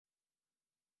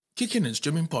Kicking and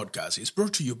Streaming Podcast is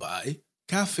brought to you by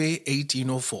Cafe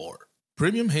 1804.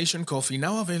 Premium Haitian coffee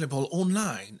now available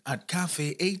online at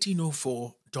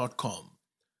cafe1804.com.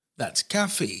 That's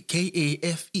cafe,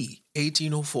 K-A-F-E,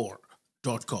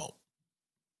 1804.com.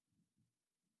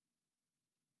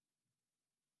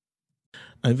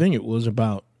 I think it was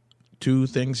about 2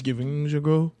 Thanksgivings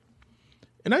ago.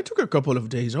 And I took a couple of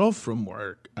days off from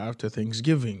work after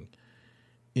Thanksgiving.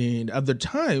 And at the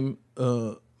time,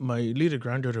 my little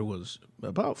granddaughter was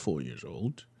about 4 years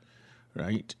old,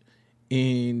 right?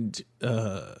 And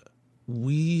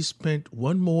we spent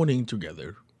one morning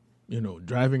together,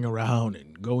 driving around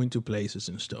and going to places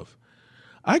and stuff.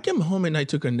 I came home and I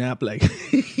took a nap like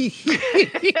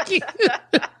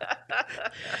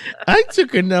I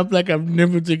took a nap like I've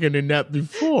never taken a nap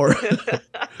before.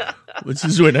 Which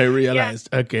is when I realized,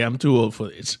 okay, I'm too old for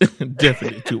this.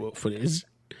 Definitely too old for this.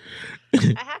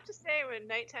 I have to say, when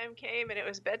nighttime came and it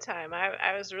was bedtime,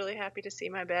 I was really happy to see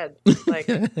my bed. Like,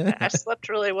 I slept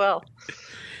really well.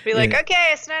 Be like,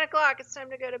 okay, it's 9 o'clock. It's time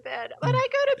to go to bed. But I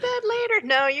go to bed later.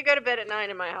 No, you go to bed at 9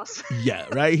 in my house. Yeah,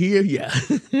 right here. Yeah.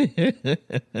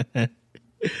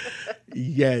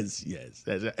 Yes.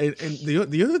 And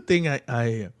the other thing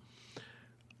I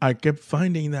kept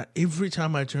finding that every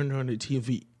time I turned on the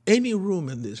TV, any room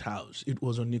in this house, it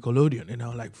was on Nickelodeon. And I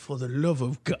was like, for the love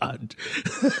of God.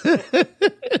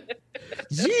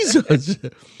 Jesus.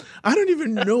 I don't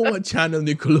even know what channel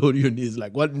Nickelodeon is,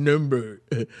 like what number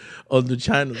on the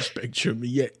channel spectrum.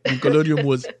 Yet Nickelodeon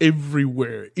was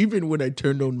everywhere, even when I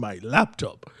turned on my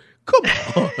laptop. Come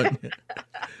on.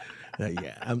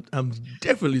 Yeah, I'm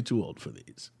definitely too old for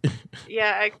these.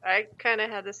 Yeah, I kind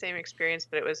of had the same experience,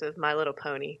 but it was with My Little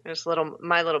Pony. There's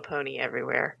My Little Pony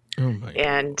everywhere. Oh my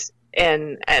God.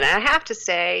 And I have to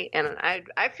say, and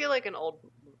I feel like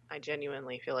I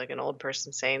genuinely feel like an old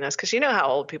person saying this, because you know how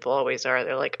old people always are.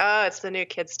 They're like, oh, it's the new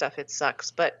kid stuff. It sucks.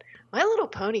 But My Little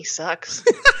Pony sucks.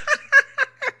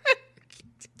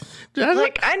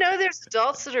 Like, I know there's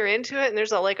adults that are into it, and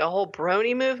there's a whole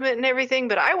brony movement and everything,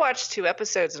 but I watched 2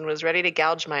 episodes and was ready to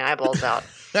gouge my eyeballs out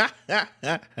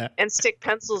and stick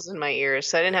pencils in my ears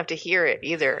so I didn't have to hear it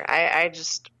either.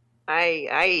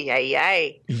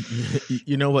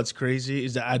 You know what's crazy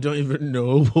is that I don't even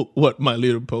know what My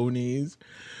Little Pony is,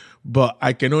 but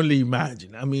I can only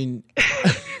imagine. I mean,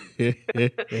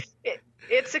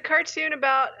 it's a cartoon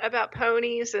about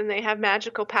ponies, and they have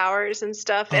magical powers and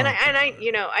stuff. And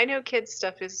I know kids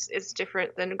stuff is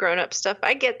different than grown up stuff.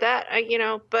 I get that,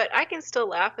 but I can still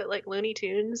laugh at like Looney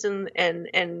Tunes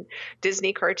and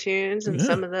Disney cartoons and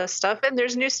some of the stuff. And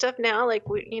there's new stuff now, like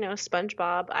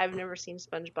SpongeBob. I've never seen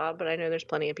SpongeBob, but I know there's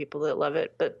plenty of people that love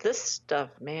it. But this stuff,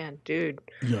 man, dude,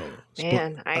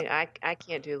 I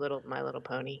can't do My Little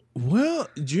Pony. Well,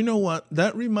 do you know what?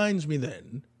 That reminds me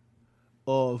then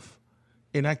of.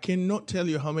 And I cannot tell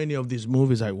you how many of these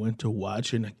movies I went to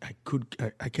watch, and I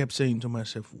kept saying to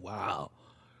myself, wow,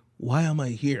 why am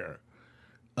I here?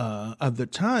 At the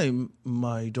time,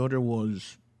 my daughter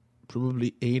was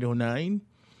probably 8 or 9,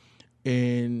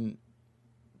 and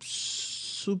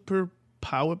Super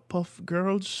Powerpuff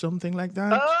Girls, something like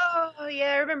that. Oh,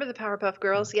 yeah, I remember the Powerpuff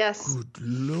Girls, yes. Good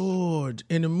Lord.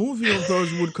 And a movie of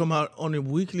those would come out on a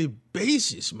weekly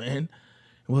basis, man.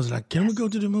 It was like, can we go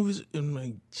to the movies? And I'm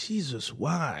like, Jesus,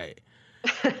 why?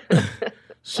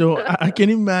 So I can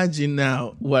imagine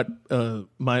now what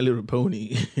My Little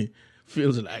Pony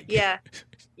feels like. Yeah,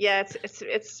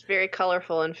 it's very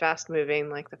colorful and fast moving,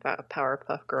 like the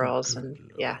Powerpuff Girls, and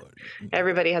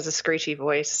everybody has a screechy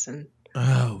voice, and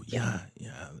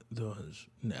those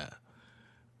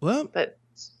Well, but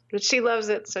she loves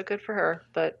it, so good for her.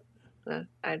 But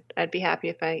I'd be happy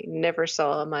if I never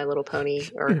saw My Little Pony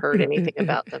or heard anything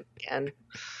about them again,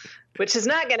 which is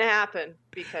not going to happen,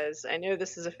 because I know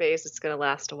this is a phase that's going to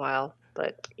last a while.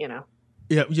 But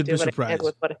you'd be surprised.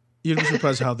 You'd be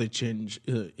surprised how they change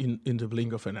in the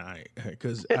blink of an eye.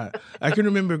 Because I can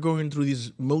remember going through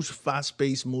these most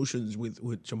fast-paced motions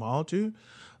with Jamal too.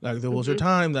 Like there was a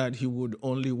time that he would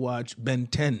only watch Ben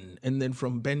 10, and then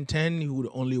from Ben 10 he would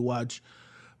only watch.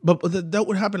 But that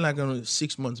would happen like on a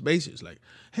 6 months basis. Like,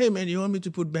 hey man, you want me to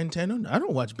put Ben 10 on? I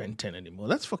don't watch Ben 10 anymore.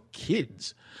 That's for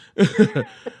kids.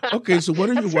 Okay, so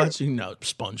what are you watching now?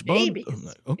 SpongeBob? Babies. I'm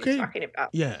like, okay. What are you talking about?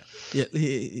 Yeah.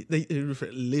 They refer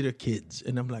to little kids,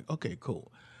 and I'm like, okay,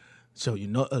 cool. So you're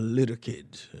not a little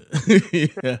kid.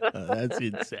 That's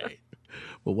insane.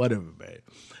 But whatever, man.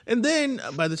 And then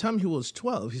by the time he was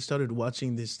 12, he started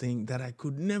watching this thing that I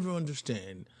could never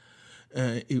understand.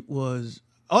 It was.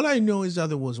 All I know is that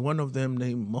there was one of them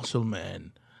named Muscle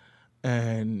Man,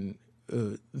 and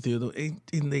the other,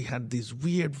 and they had these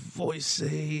weird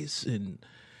voices, and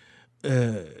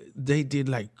they did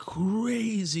like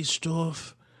crazy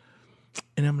stuff.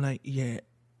 And I'm like, yeah,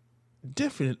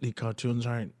 definitely cartoons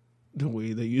aren't the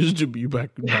way they used to be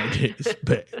back in my days.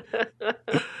 But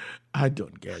I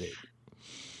don't get it.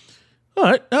 All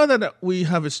right, now that we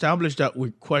have established that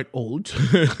we're quite old,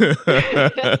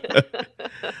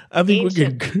 I think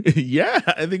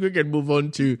we can move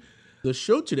on to the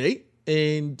show today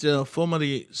and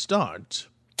formally start.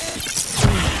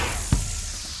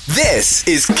 This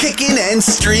is Kickin' and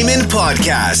Streamin'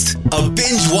 Podcast, a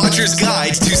binge watcher's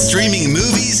guide to streaming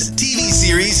movies, TV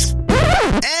series,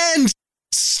 and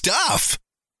stuff.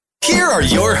 Here are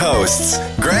your hosts,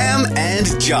 Graham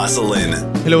and Jocelyn.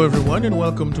 Hello, everyone, and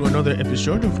welcome to another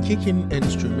episode of Kickin' and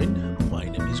Streamin'. My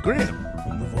name is Graham.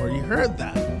 You've already heard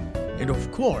that. And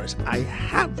of course, I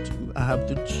have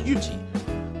the duty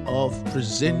of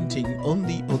presenting on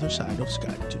the other side of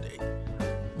Skype today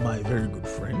my very good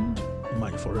friend,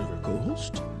 my forever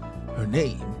co-host. Her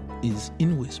name is,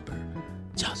 in whisper,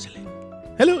 Jocelyn.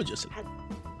 Hello, Jocelyn.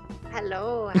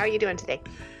 Hello. How are you doing today?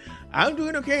 I'm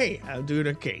doing okay.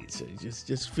 So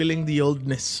just feeling the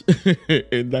oldness.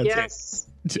 And that's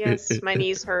it. Yes. My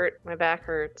knees hurt. My back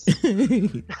hurts.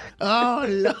 Oh,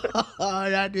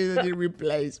 Lord. That is a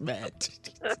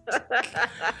replacement.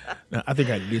 No, I think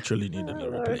I literally need a new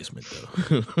replacement,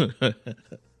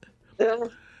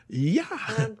 though. Yeah.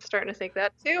 I'm starting to think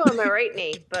that, too, on my right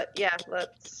knee. But, yeah,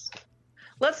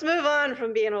 let's move on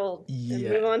from being old and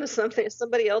move on to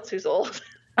somebody else who's old.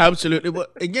 Absolutely.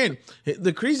 But again,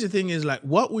 the crazy thing is, like,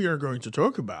 what we are going to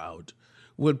talk about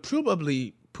would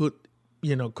probably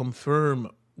confirm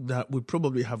that we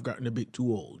probably have gotten a bit too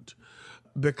old.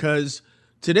 Because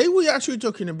today we're actually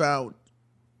talking about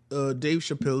Dave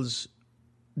Chappelle's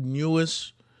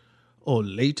newest or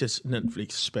latest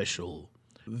Netflix special,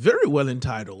 very well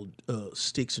entitled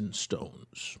Sticks and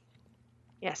Stones.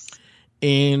 Yes.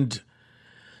 And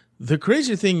the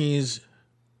crazy thing is,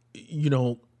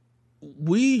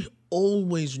 we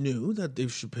always knew that Dave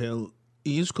Chappelle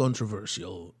is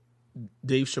controversial.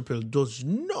 Dave Chappelle does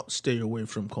not stay away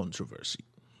from controversy.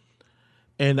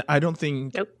 And I don't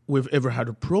think we've ever had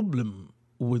a problem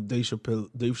with Dave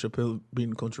Chappelle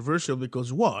being controversial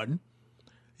because, one,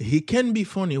 he can be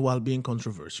funny while being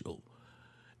controversial.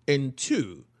 And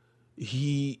two,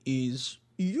 he is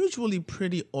usually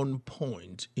pretty on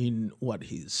point in what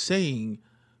he's saying,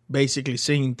 basically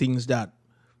saying things that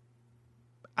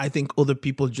I think other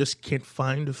people just can't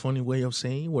find a funny way of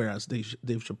saying, whereas Dave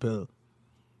Chappelle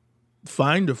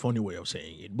find a funny way of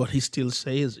saying it, but he still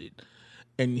says it.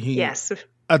 And he,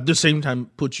 at the same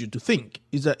time, puts you to think.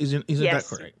 Isn't that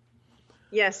correct?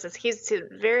 Yes, he's a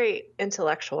very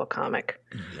intellectual comic.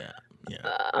 Yeah.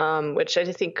 Which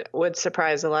I think would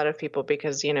surprise a lot of people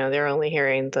because, they're only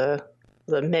hearing the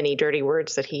many dirty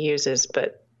words that he uses,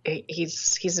 but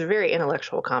he's a very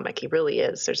intellectual comic. He really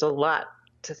is. There's a lot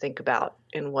to think about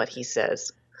in what he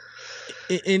says.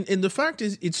 And the fact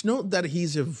is, it's not that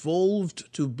he's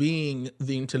evolved to being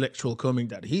the intellectual comic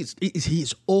that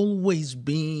he's always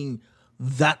been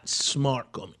that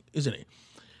smart comic, isn't he?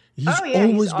 He's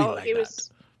always been like that.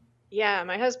 Yeah,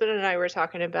 my husband and I were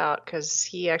talking about, because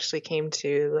he actually came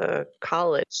to the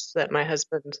college that my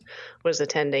husband was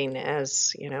attending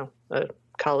as, a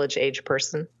college-age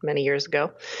person many years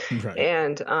ago. Right.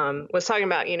 And was talking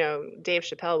about, Dave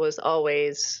Chappelle was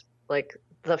always like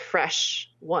the fresh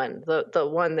one, the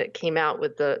one that came out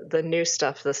with the new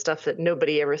stuff, the stuff that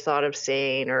nobody ever thought of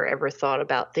saying or ever thought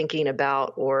about thinking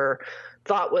about or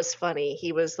thought was funny.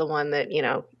 He was the one that,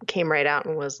 came right out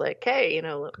and was like, hey,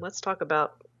 let's talk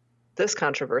about this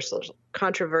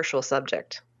controversial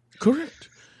subject. Correct.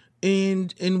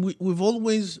 And we've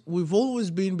always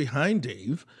been behind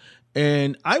Dave.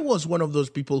 And I was one of those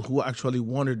people who actually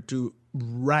wanted to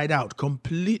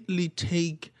completely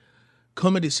take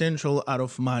Comedy Central out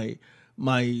of my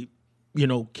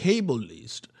cable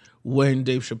list when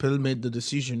Dave Chappelle made the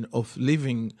decision of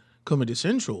leaving Comedy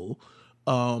Central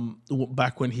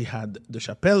back when he had the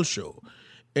Chappelle Show.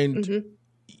 And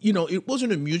it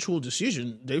wasn't a mutual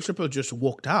decision. Dave Chappelle just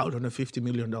walked out on a $50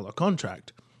 million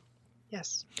contract.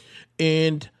 Yes.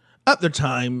 And at the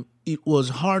time, it was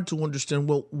hard to understand,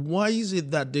 well, why is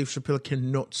it that Dave Chappelle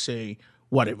cannot say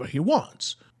whatever he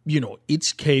wants?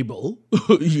 It's cable,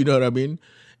 you know what I mean?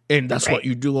 And that's right. What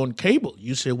you do on cable.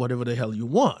 You say whatever the hell you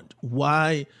want.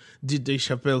 Why did Dave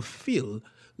Chappelle feel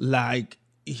like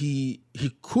he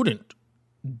couldn't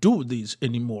do this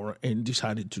anymore and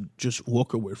decided to just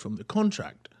walk away from the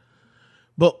contract?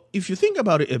 But if you think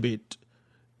about it a bit,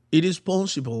 it is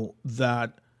possible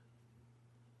that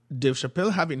Dave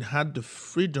Chappelle, having had the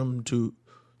freedom to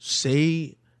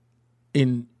say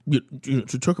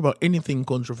to talk about anything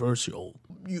controversial,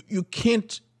 you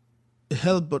can't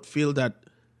help but feel that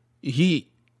he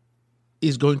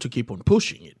is going to keep on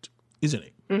pushing it, isn't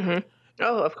he? Mm-hmm.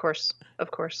 Oh, of course.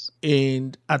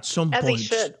 And at some As point, he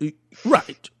should.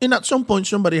 right? And at some point,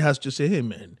 somebody has to say, "Hey,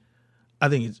 man, I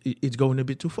think it's going a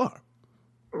bit too far."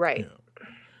 Right. Yeah.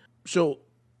 So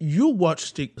you watched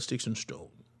Sticks and Stone.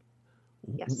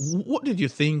 Yes. What did you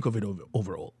think of it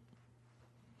overall?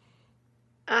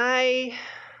 I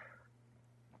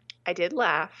did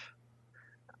laugh,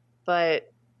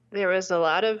 but there was a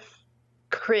lot of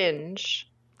cringe,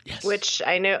 Yes. which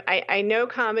I know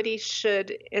comedy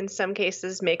should in some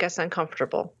cases make us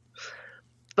uncomfortable.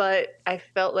 But I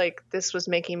felt like this was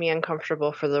making me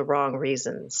uncomfortable for the wrong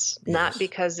reasons. Yes. Not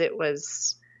because it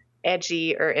was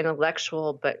edgy or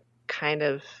intellectual, but kind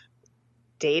of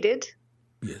dated.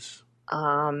 Yes.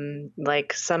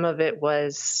 Like some of it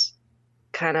was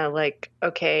kind of like,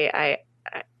 okay, I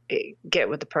get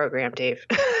with the program, Dave.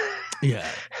 Yeah.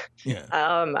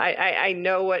 I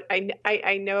know what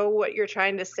I know what you're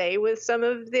trying to say with some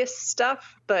of this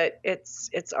stuff, but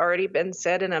it's already been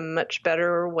said in a much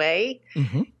better way.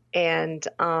 Mm-hmm. And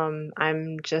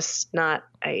I'm just not.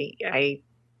 I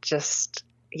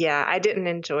didn't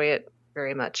enjoy it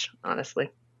very much,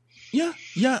 honestly. Yeah.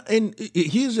 And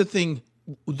here's the thing: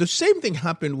 the same thing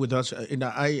happened with us. And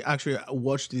I actually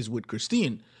watched this with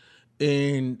Christine,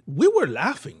 and we were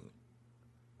laughing.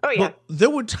 Oh yeah. But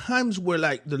there were times where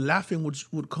like the laughing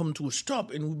would come to a stop,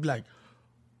 and we'd be like,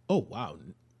 "Oh wow,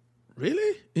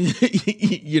 really?"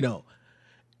 you know.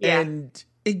 Yeah. And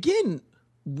again,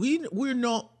 we're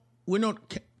not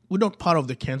part of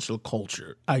the cancel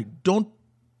culture. I don't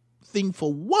think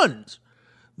for once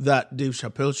that Dave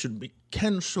Chappelle should be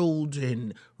canceled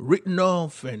and written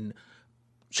off and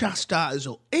chastised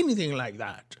or anything like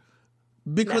that,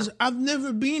 because I've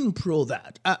never been pro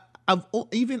that.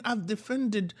 I've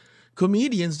defended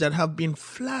comedians that have been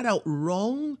flat out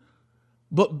wrong,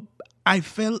 but I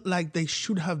felt like they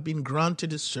should have been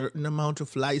granted a certain amount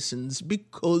of license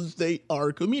because they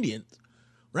are comedians,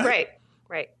 right?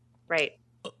 Right.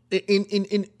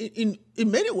 In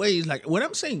many ways, like when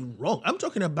I'm saying wrong, I'm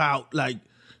talking about like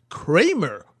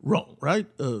Kramer wrong, right?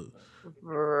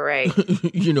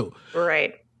 Right. You know,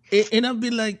 Right. and I'd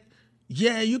be like,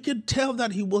 yeah, you could tell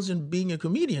that he wasn't being a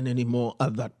comedian anymore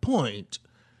at that point.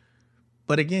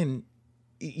 But again,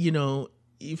 you know,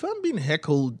 if I'm being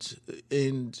heckled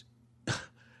and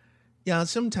yeah,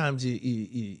 sometimes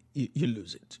you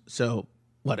lose it. So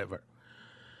whatever.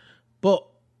 But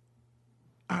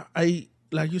I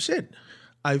like you said,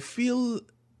 I feel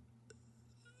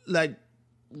like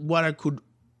what I could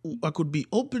be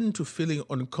open to feeling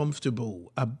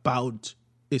uncomfortable about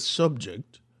a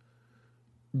subject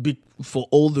for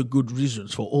all the good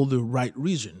reasons, for all the right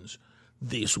reasons.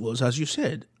 This was, as you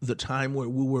said, the time where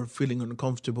we were feeling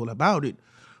uncomfortable about it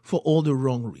for all the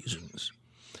wrong reasons.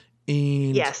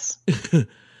 And yes,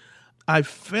 I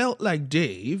felt like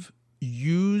Dave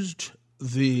used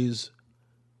this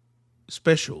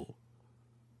special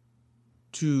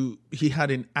he had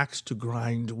an axe to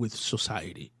grind with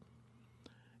society.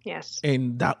 Yes.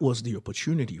 And that was the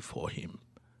opportunity for him.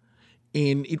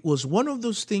 And it was one of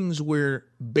those things where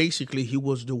basically he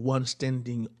was the one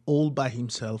standing all by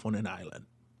himself on an island.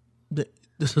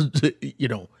 You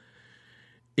know,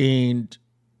 and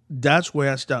that's where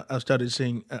I started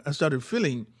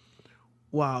feeling,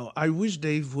 wow, I wish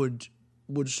Dave would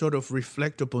sort of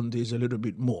reflect upon this a little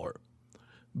bit more,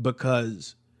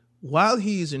 because while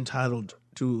he is entitled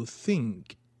to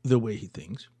think the way he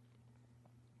thinks,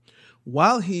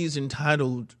 while he is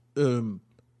entitled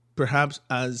perhaps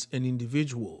as an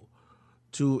individual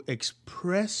to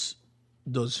express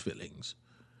those feelings.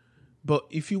 But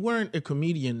if he weren't a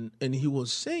comedian and he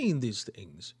was saying these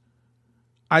things,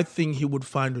 I think he would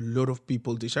find a lot of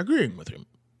people disagreeing with him,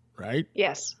 right?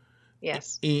 Yes.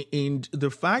 And the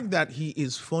fact that he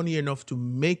is funny enough to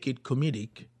make it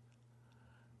comedic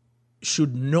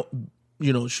should not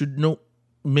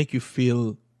make you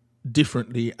feel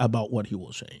differently about what he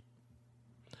was saying.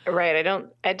 Right.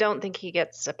 I don't think he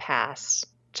gets a pass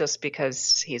just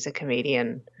because he's a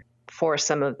comedian for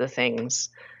some of the things.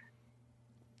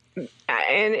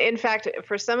 And in fact,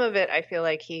 for some of it, I feel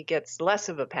like he gets less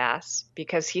of a pass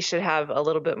because he should have a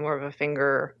little bit more of a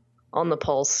finger on the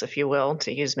pulse, if you will,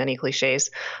 to use many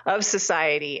cliches, of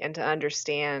society and to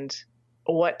understand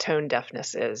what tone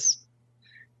deafness is.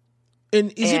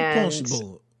 And is it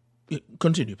possible?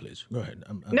 Continue, please. Go ahead.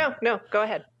 No, go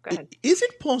ahead. Is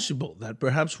it possible that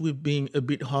perhaps we're being a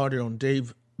bit harder on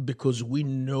Dave because we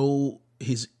know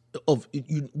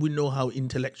we know how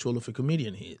intellectual of a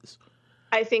comedian he is?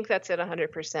 I think that's it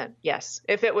 100%. Yes.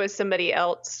 If it was somebody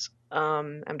else,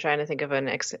 I'm trying to think of an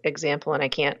example, and I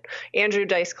can't. Andrew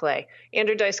Dice Clay.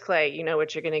 Andrew Dice Clay, you know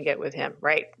what you're going to get with him,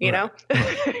 right? You know?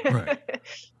 Right.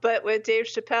 But with Dave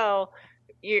Chappelle,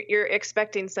 you're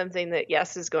expecting something that,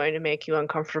 yes, is going to make you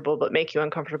uncomfortable, but make you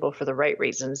uncomfortable for the right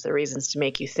reasons, the reasons to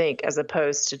make you think, as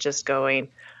opposed to just going,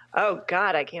 oh,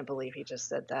 God, I can't believe he just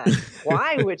said that.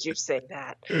 Why would you say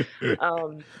that?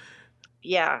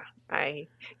 Yeah.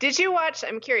 Did you watch,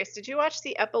 I'm curious, did you watch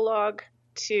the epilogue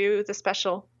to the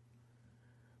special?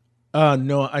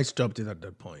 No, I stopped it at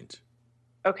that point.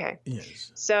 Okay.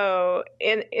 Yes. So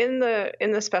in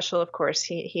the special, of course,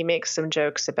 he makes some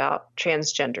jokes about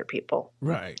transgender people.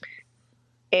 Right.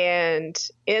 And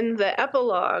in the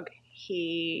epilogue,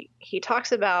 he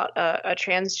talks about a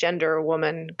transgender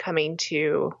woman coming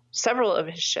to several of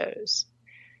his shows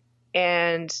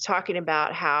and talking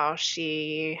about how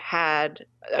she had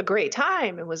a great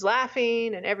time and was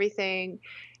laughing and everything.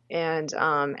 And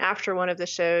after one of the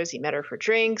shows, he met her for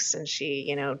drinks, and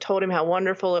she, told him how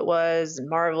wonderful it was and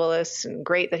marvelous and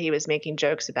great that he was making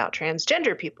jokes about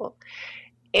transgender people.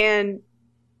 And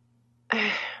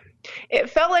it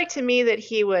felt like to me that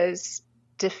he was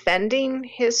defending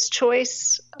his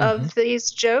choice of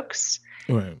these jokes,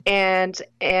 right, and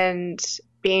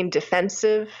being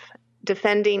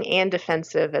defending and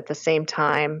defensive at the same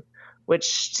time,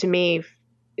 which to me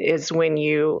is when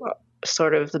you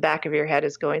sort of the back of your head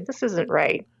is going, this isn't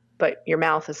right, but your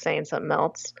mouth is saying something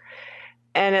else.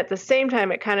 And at the same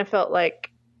time, it kind of felt like,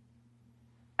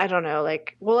 I don't know,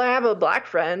 like, well, I have a black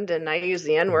friend and I use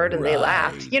the N-word and they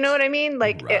laughed. You know what I mean?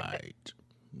 Like,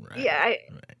 yeah,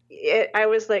 I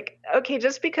was like, okay,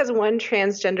 just because one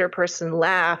transgender person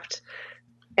laughed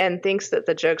and thinks that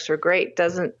the jokes are great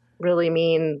doesn't really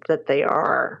mean that they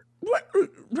are.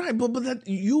 Right, but that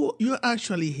you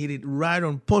actually hit it right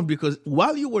on point, because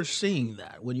while you were saying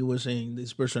that, when you were saying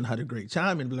this person had a great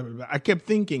time and blah blah blah, I kept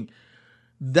thinking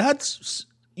that's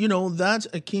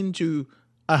akin to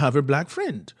I have a black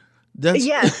friend. That's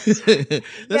yes.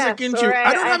 akin to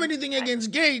I don't have anything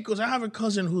against gay because I have a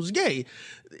cousin who's gay.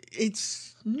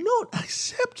 It's not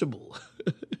acceptable.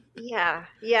 Yeah,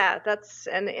 that's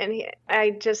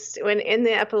I just, when in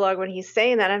the epilogue when he's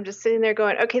saying that, I'm just sitting there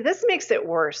going, okay, this makes it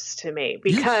worse to me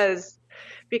because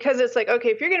it's like, okay,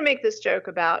 if you're going to make this joke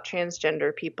about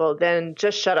transgender people, then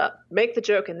just shut up. Make the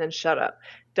joke and then shut up.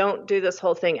 Don't do this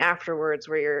whole thing afterwards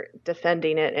where you're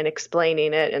defending it and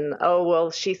explaining it and, oh,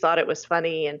 well, she thought it was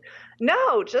funny, and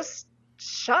no, just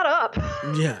shut up.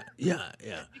 Yeah.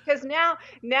 Because now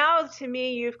to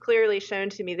me, you've clearly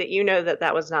shown to me that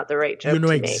that was not the right joke. You know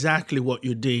exactly what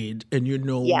you did, and you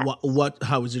know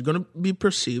how is it going to be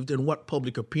perceived and what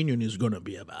public opinion is going to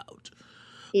be about.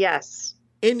 Yes.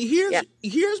 And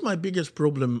here's my biggest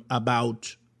problem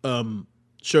about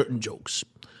certain jokes.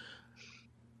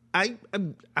 I'm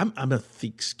a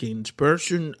thick-skinned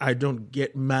person. I don't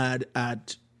get mad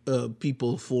at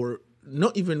people for,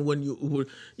 not even when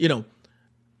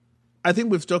I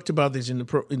think we've talked about this in the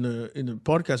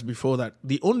podcast before, that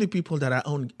the only people that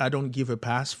I don't give a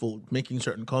pass for making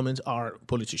certain comments are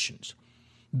politicians,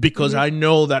 because I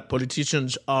know that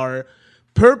politicians are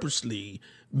purposely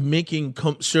making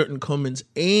certain comments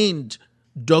and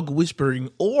dog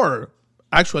whispering or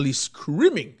actually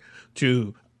screaming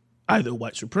to either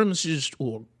white supremacists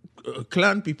or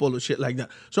Klan people or shit like that.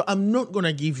 So I'm not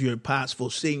gonna give you a pass for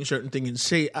saying certain thing and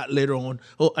say later on,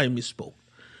 oh, I misspoke.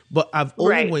 But I've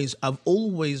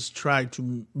always tried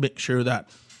to make sure that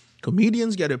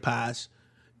comedians get a pass,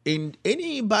 and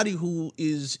anybody who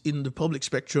is in the public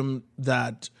spectrum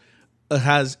that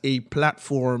has a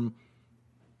platform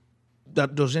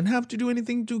that doesn't have to do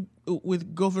anything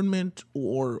with government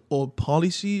or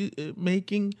policy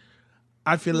making,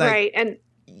 I feel like and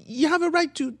you have a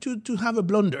right to have a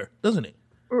blunder, doesn't it?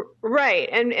 Right.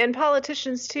 And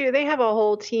politicians, too, they have a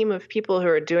whole team of people who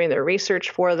are doing their research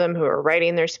for them, who are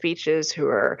writing their speeches, who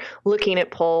are looking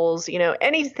at polls.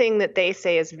 Anything that they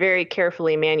say is very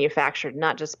carefully manufactured,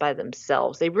 not just by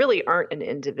themselves. They really aren't an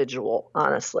individual,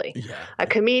 honestly. Yeah. A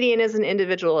comedian is an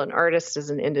individual. An artist is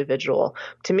an individual.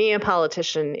 To me, a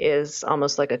politician is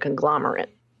almost like a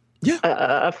conglomerate. Yeah.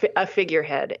 A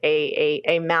figurehead,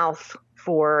 a mouth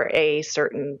for a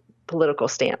certain political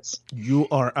stance. You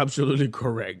are absolutely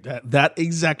correct. That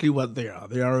exactly what they are.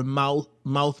 They are a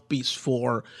mouthpiece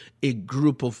for a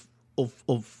group of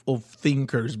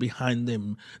thinkers behind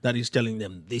them that is telling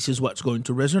them this is what's going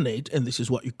to resonate, and this is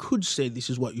what you could say, this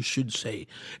is what you should say,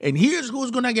 and here's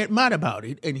who's going to get mad about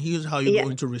it, and here's how you're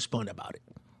going to respond about it.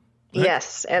 Right?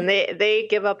 Yes, and they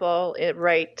give up all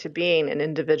right to being an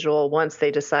individual once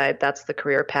they decide that's the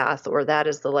career path or that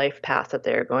is the life path that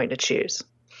they're going to choose.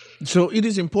 So it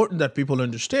is important that people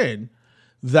understand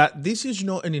that this is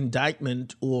not an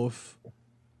indictment of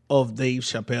Dave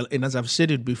Chappelle. And as I've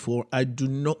said it before, I do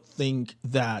not think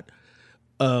that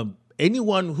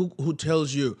anyone who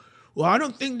tells you, well, I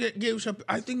don't think that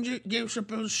I think Dave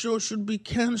Chappelle's show should be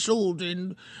canceled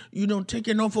and,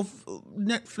 taken off of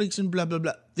Netflix and blah, blah,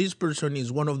 blah. This person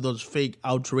is one of those fake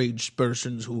outraged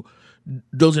persons who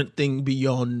doesn't think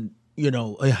beyond, a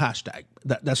hashtag.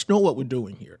 That's not what we're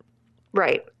doing here.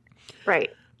 Right.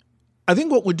 I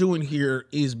think what we're doing here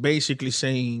is basically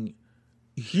saying,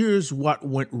 here's what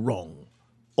went wrong,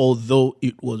 although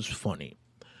it was funny.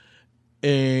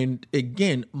 And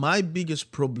again, my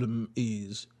biggest problem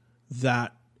is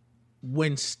that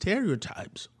when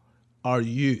stereotypes are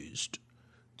used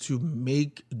to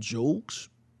make jokes,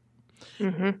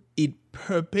 it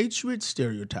perpetuates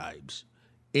stereotypes,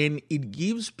 and it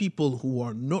gives people who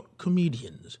are not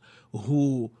comedians,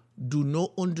 who do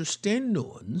not understand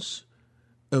nuance,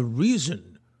 a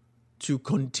reason to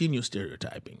continue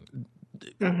stereotyping.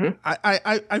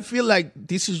 I feel like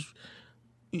this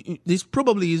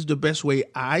probably is the best way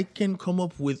I can come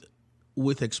up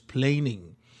with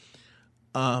explaining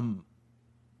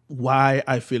why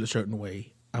I feel a certain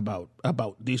way about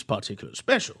this particular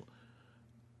special.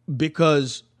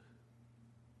 Because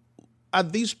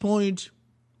at this point,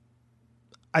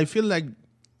 I feel like,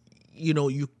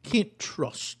 you can't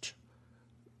trust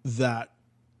that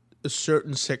a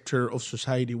certain sector of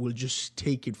society will just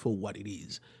take it for what it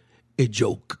is, a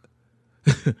joke.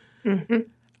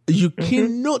 You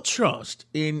cannot trust,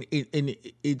 and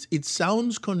it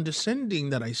sounds condescending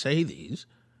that I say this,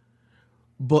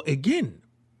 but again,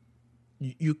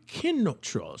 you cannot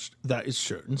trust that a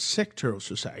certain sector of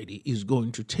society is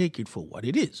going to take it for what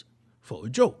it is, for a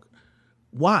joke.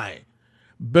 Why?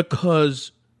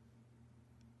 Because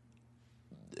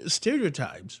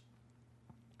stereotypes,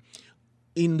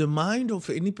 in the mind of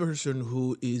any person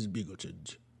who is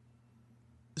bigoted,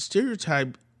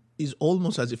 stereotype is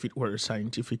almost as if it were a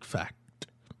scientific fact.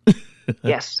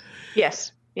 Yes.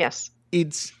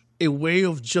 It's a way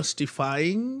of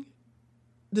justifying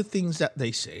the things that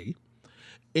they say.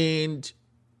 And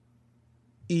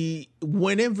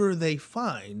whenever they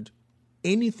find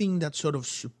anything that sort of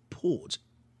supports,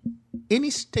 any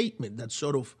statement that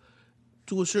sort of,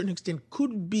 to a certain extent,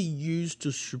 could be used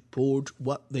to support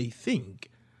what they think,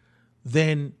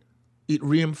 then it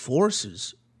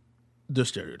reinforces the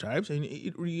stereotypes, and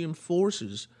it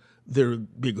reinforces their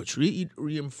bigotry, it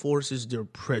reinforces their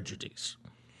prejudice.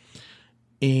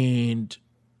 And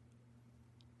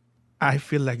I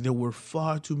feel like there were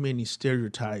far too many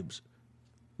stereotypes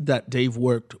that Dave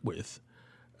worked with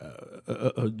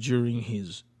during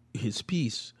his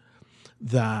piece,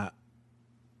 that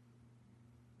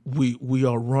we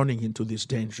are running into this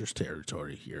dangerous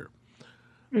territory here.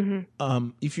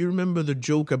 If you remember the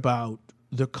joke about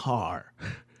the car,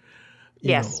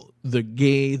 yes, the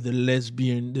gay, the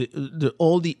lesbian,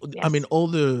 all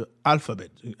the alphabet.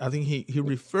 I think he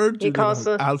referred to them as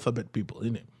alphabet people,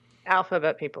 isn't it?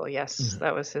 Alphabet people, yes,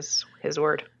 that was his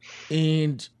word.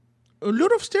 And a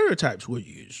lot of stereotypes were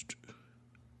used,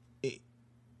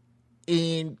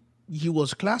 and he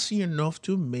was classy enough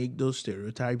to make those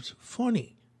stereotypes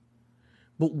funny.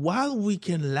 But while we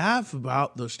can laugh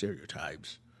about those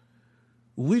stereotypes,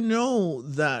 we know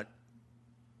that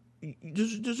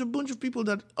there's a bunch of people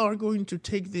that are going to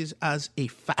take this as a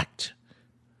fact,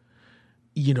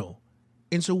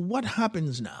 And so what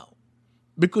happens now?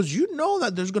 Because you know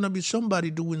that there's going to be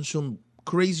somebody doing some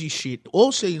crazy shit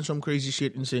or saying some crazy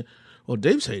shit and saying, well,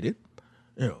 Dave said it.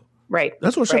 Right.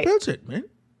 That's what Chappelle said, man.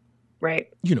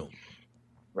 Right.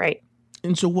 Right.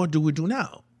 And so what do we do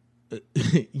now?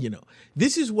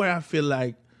 This is where I feel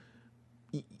like,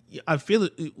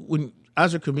 when,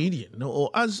 as a comedian,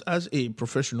 or as a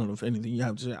professional of anything, you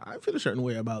have to say, I feel a certain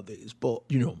way about this, but,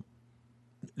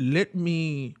 let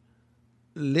me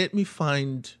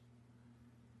find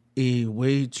a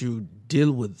way to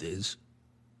deal with this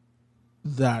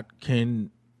that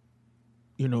can,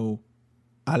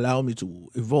 allow me to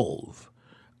evolve,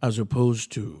 as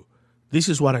opposed to, this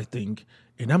is what I think,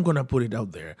 and I'm going to put it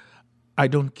out there. I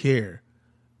don't care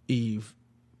if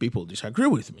people disagree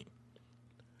with me,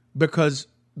 because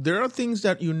there are things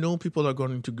that people are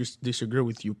going to disagree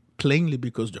with you plainly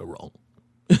because they're wrong.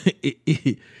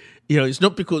 It's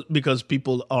not because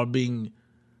people are being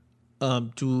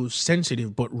too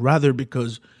sensitive, but rather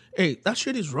because, hey, that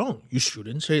shit is wrong. You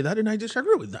shouldn't say that, and I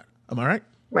disagree with that. Am I right?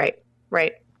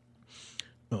 Right.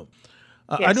 Oh.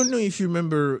 Yes. I don't know if you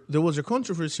remember, there was a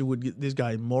controversy with this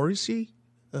guy Morrissey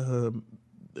a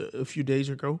few days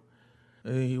ago.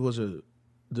 He was a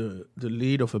the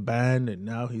lead of a band, and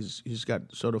now he's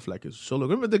got sort of like a solo.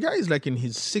 Remember, the guy is like in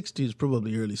his 60s,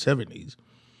 probably early 70s.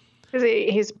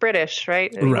 He's British,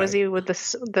 right? Right. Was he with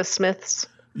the Smiths?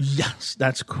 Yes,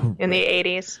 that's correct. In the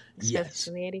 80s? Smiths Yes.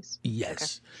 in the 80s?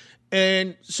 Yes. Okay.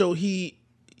 And so he's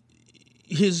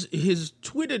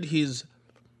tweeted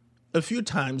a few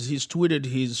times he's tweeted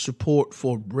his support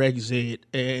for Brexit,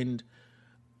 and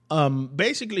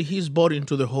basically he's bought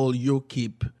into the whole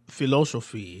UKIP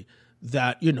philosophy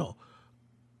that,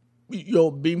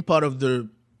 being part of the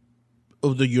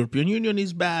European Union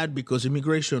is bad because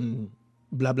immigration,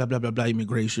 blah, blah, blah, blah, blah,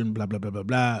 immigration, blah, blah, blah, blah,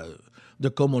 blah,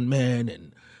 the common man,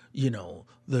 and,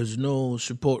 there's no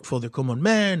support for the common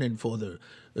man, and for the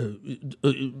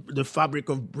fabric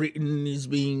of Britain is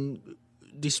being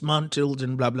dismantled,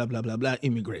 and blah, blah, blah, blah, blah,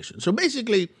 immigration. So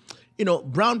basically,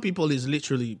 brown people is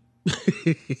literally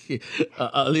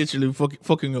literally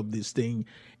fucking up this thing,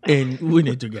 and we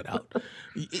need to get out.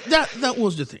 That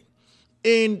was the thing.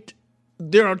 And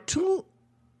there are two.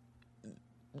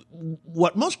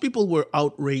 What most people were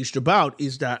outraged about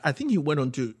is that I think he went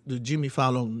on to the Jimmy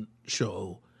Fallon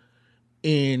show,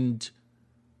 and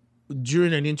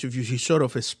during an interview, he sort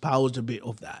of espoused a bit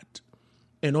of that.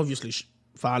 And obviously,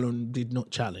 Fallon did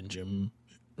not challenge him,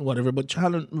 whatever, but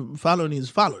Fallon is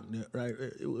Fallon, right?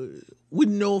 We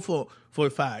know for a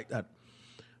fact that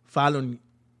Fallon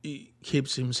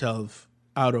keeps himself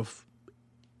out of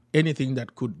anything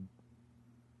that could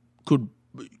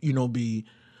be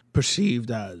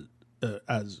perceived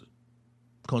as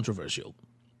controversial.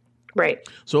 Right.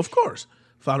 So, of course,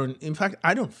 Fallon, in fact,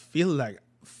 I don't feel like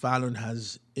Fallon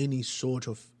has any sort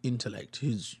of intellect.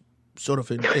 He's sort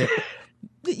of an airhead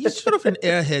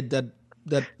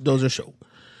that does a show.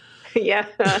 Yeah.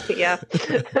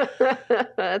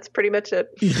 That's pretty much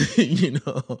it.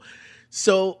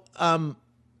 So a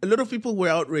lot of people were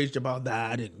outraged about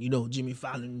that, and Jimmy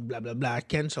Fallon, blah blah blah,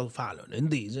 cancel Fallon,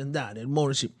 and this and that, and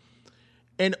Morrissey.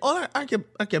 And all I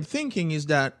kept thinking is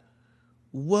that,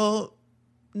 well,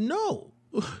 no,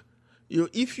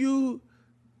 if you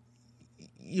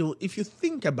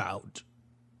think about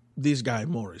this guy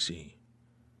Morrissey,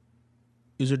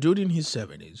 he's a dude in his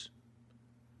 70s,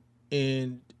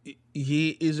 and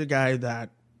he is a guy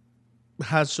that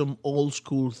has some old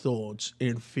school thoughts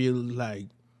and feel like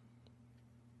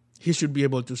he should be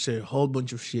able to say a whole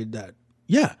bunch of shit that,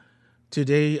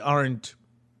 today aren't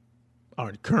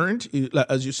current.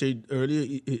 As you said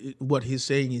earlier, what he's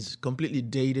saying is completely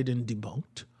dated and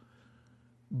debunked.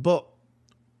 But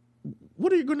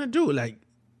what are you going to do? Like,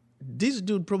 this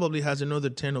dude probably has another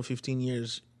 10 or 15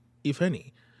 years, if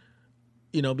any,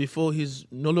 before he's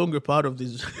no longer part of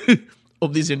this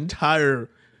of this entire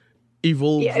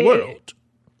evolved world.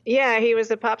 Yeah, he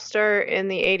was a pop star in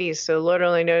the 80s, so Lord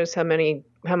only knows how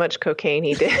much cocaine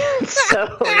he did.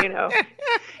 So,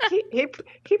 he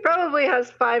probably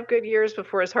has 5 good years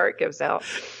before his heart gives out.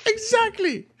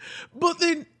 Exactly. But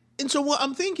then, and so what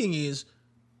I'm thinking is,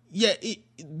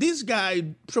 this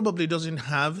guy probably doesn't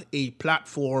have a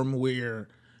platform where,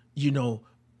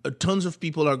 tons of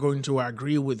people are going to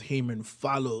agree with him and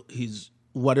follow his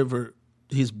whatever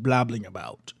he's blabbling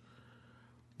about.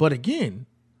 But again,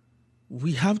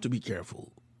 we have to be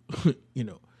careful.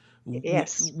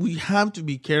 Yes. We have to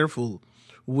be careful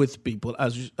with people,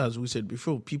 as we said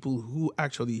before, people who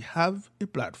actually have a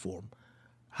platform,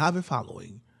 have a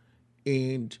following,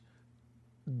 and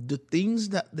the things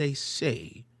that they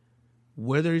say,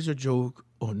 whether it's a joke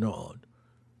or not,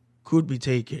 could be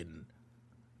taken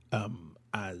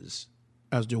as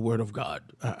the word of God.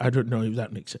 I don't know if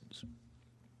that makes sense.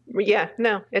 Yeah,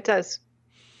 no, it does.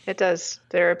 It does.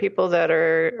 There are people that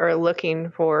are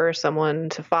looking for someone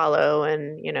to follow,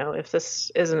 and if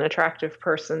this is an attractive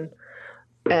person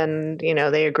and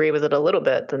they agree with it a little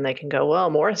bit, then they can go, well,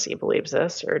 Morrissey believes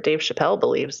this, or Dave Chappelle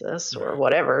believes this, or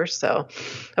whatever. So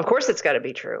of course it's got to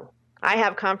be true. I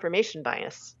have confirmation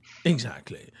bias.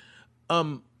 Exactly.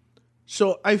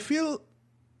 So I feel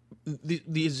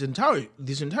this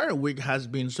entire week has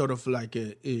been sort of like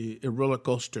a roller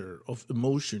coaster of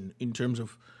emotion in terms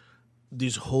of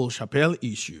this whole Chappelle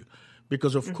issue,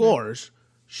 because of course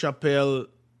Chappelle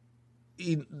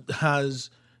has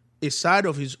a side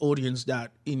of his audience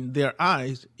that in their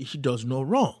eyes he does no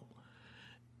wrong,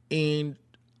 and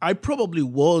I probably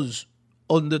was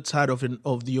on the side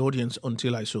of the audience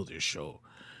until I saw this show.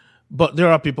 But there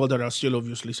are people that are still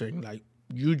obviously saying, like,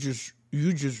 you just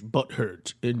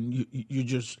butthurt and you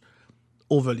just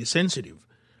overly sensitive.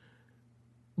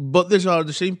 But these are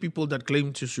the same people that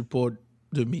claim to support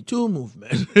the Me Too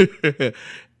movement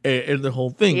and the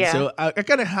whole thing. Yeah. So I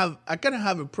kind of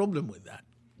have a problem with that.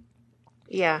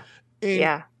 Yeah.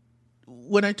 And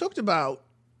when I talked about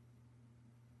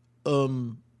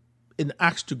an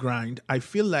axe to grind. I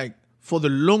feel like for the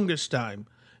longest time,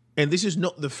 and this is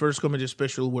not the first comedy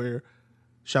special where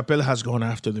Chappelle has gone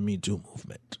after the Me Too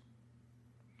movement.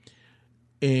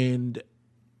 And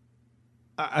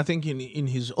I think in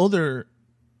his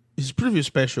previous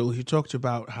special, he talked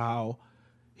about how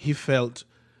he felt,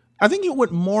 I think he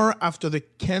went more after the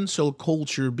cancel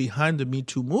culture behind the Me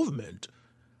Too movement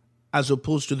as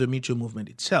opposed to the Me Too movement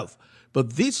itself.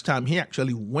 But this time he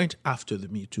actually went after the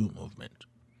Me Too movement.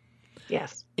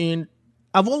 Yes. And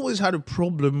I've always had a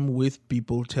problem with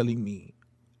people telling me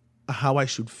how I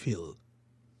should feel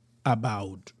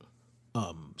about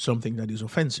something that is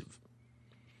offensive.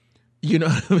 You know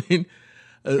what I mean?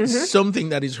 Something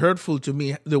that is hurtful to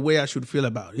me, the way I should feel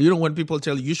about it. You know, when people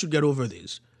tell you should get over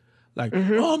this. Like,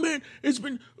 oh man, it's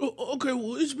been, okay,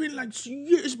 well, it's been like,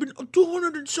 it's been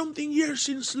 200 and something years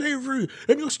since slavery,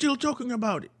 and you're still talking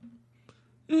about it.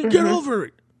 Get over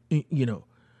it. You know,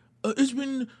 it's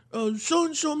been so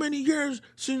and so many years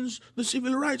since the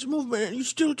civil rights movement, and you're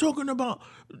still talking about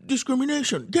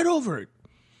discrimination. Get over it.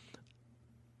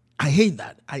 I hate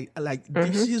that. I like,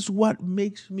 this is what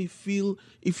makes me feel,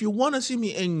 if you want to see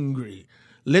me angry,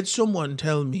 let someone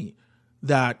tell me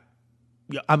that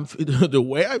I'm the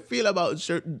way I feel about a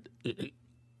certain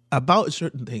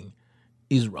thing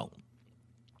is wrong,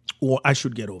 or I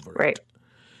should get over right. it.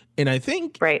 And I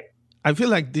think, right. I feel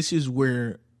like this is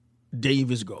where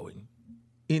Dave is going,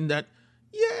 in that,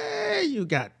 yeah, you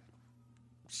got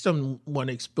someone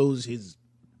expose his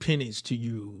penis to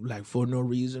you like for no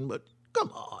reason, but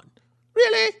come on,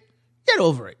 really, get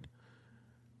over it.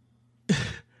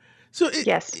 So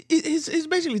it's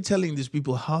basically telling these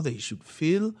people how they should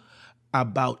feel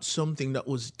about something that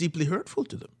was deeply hurtful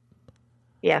to them.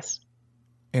 Yes.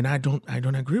 And I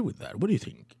don't agree with that. What do you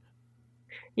think?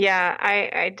 Yeah,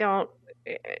 I don't.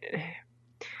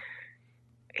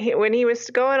 When he was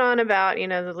going on about,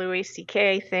 the Louis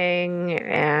C.K. thing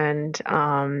and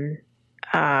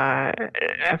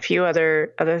a few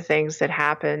other things that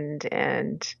happened,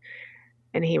 and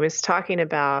he was talking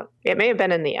about, it may have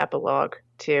been in the epilogue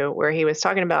too, where he was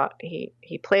talking about he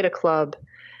played a club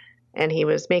and he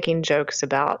was making jokes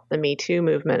about the Me Too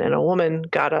movement, and a woman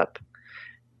got up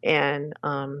and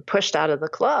pushed out of the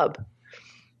club,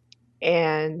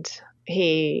 and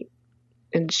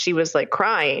she was like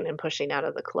crying and pushing out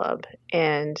of the club,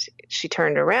 and she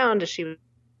turned around as she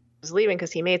was leaving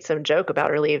because he made some joke about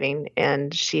her leaving,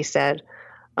 and she said,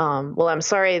 well, I'm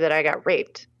sorry that I got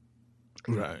raped.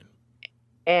 Right.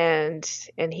 And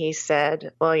he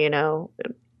said, well,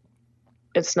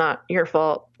 it's not your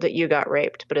fault that you got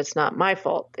raped, but it's not my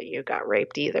fault that you got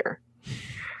raped either.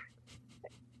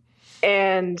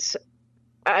 And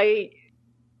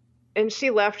she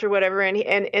left or whatever.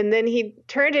 And then he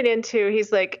turned it into,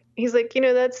 he's like,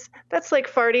 that's like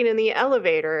farting in the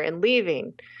elevator and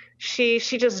leaving. She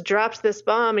just dropped this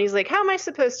bomb, and he's like, how am I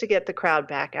supposed to get the crowd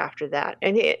back after that?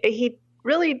 And he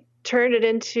really turned it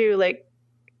into like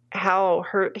how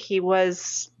hurt he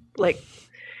was, like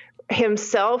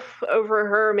himself, over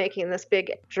her making this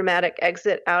big dramatic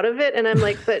exit out of it. And I'm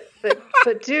like, but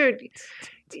dude,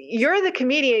 you're the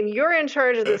comedian, you're in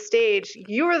charge of the stage,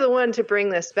 you are the one to bring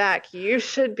this back. You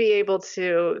should be able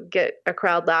to get a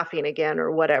crowd laughing again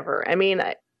or whatever. I mean,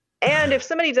 and if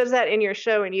somebody does that in your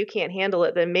show and you can't handle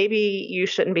it, then maybe you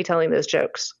shouldn't be telling those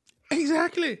jokes.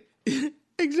 Exactly.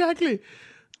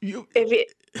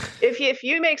 If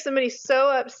you make somebody so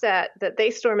upset that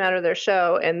they storm out of their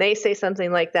show and they say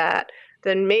something like that,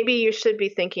 then maybe you should be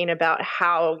thinking about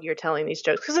how you're telling these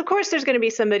jokes. Because of course there's going to be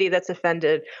somebody that's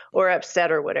offended or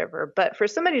upset or whatever. But for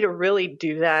somebody to really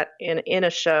do that in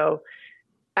a show,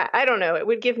 I don't know. It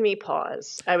would give me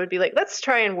pause. I would be like, let's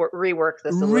try and rework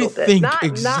this a little bit. Not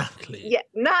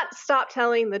stop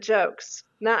telling the jokes.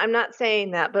 I'm not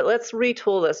saying that, but let's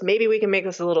retool this. Maybe we can make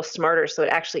this a little smarter so it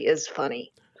actually is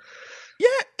funny.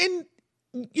 Yeah, and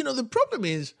the problem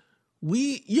is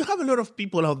you have a lot of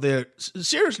people out there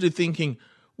seriously thinking,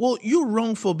 well, you're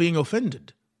wrong for being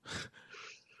offended.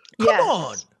 Come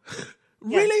on.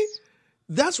 Really? Yes.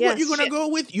 That's what you're going to go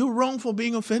with? You're wrong for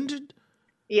being offended?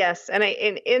 Yes, and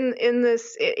in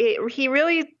this, he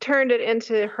really turned it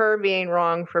into her being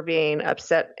wrong for being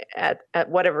upset at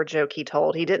whatever joke he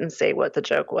told. He didn't say what the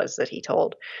joke was that he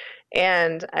told.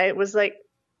 And I was like,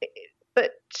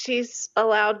 but she's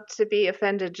allowed to be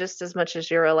offended just as much as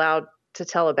you're allowed to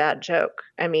tell a bad joke.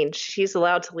 I mean, she's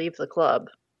allowed to leave the club.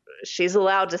 She's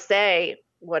allowed to say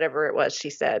whatever it was she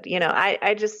said. It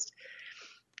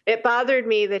bothered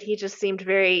me that he seemed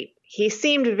very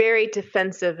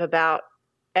defensive about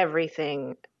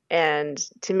everything. And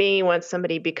to me, when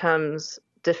somebody becomes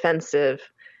defensive,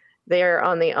 they're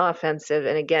on the offensive.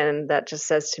 And again, that just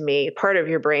says to me, part of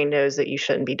your brain knows that you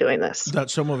shouldn't be doing this. That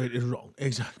some of it is wrong.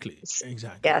 Exactly.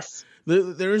 Yes.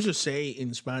 There is a say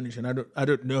in Spanish, and I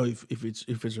don't know if it's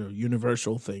a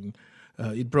universal thing.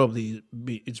 It's probably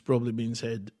being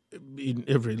said in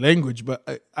every language,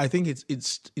 but I think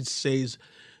it says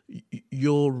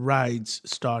your rights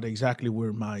start exactly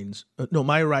where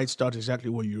my rights start exactly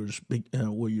where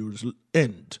yours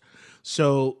end.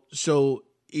 So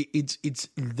it's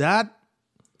that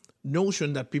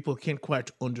notion that people can't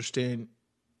quite understand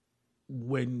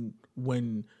when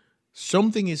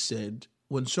something is said,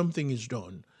 when something is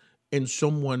done, and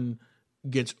someone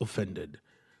gets offended.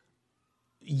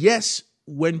 Yes,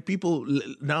 when people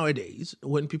nowadays,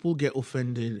 when people get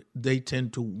offended, they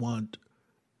tend to want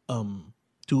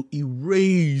to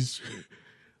erase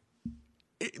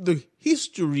the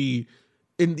history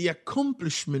and the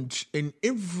accomplishments and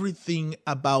everything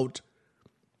about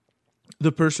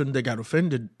the person they got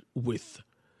offended with,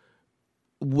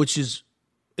 which is,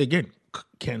 again,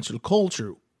 cancel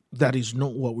culture. That is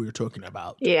not what we're talking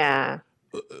about. Yeah.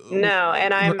 No,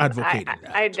 and I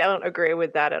don't agree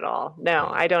with that at all. No,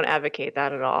 I don't advocate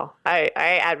that at all. I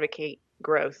advocate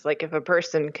growth. Like if a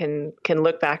person can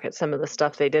look back at some of the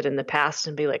stuff they did in the past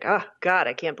and be like, oh God,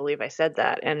 I can't believe I said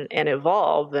that, and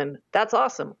evolve, then that's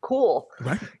awesome. Cool.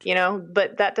 Right.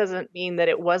 But that doesn't mean that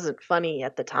it wasn't funny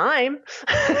at the time.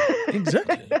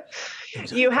 Exactly.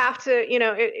 You have to,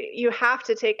 you have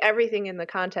to take everything in the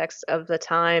context of the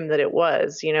time that it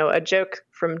was. A joke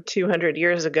from 200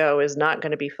 years ago is not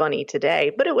going to be funny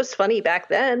today, but it was funny back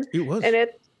then. It was.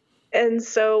 And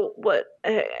so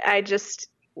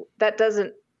that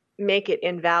doesn't make it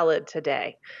invalid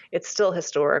today. It's still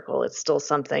historical. It's still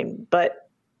something. But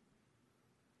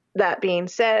that being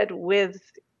said, with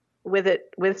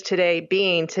today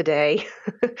being today,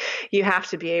 you have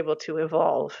to be able to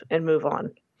evolve and move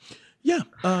on. Yeah.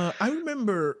 I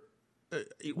remember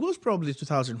it was probably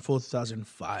 2004,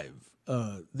 2005.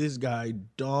 This guy,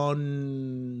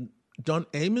 Don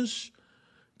Amos.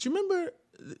 Do you remember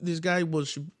this guy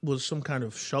was some kind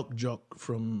of shock jock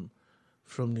from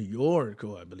New York,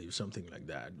 or I believe something like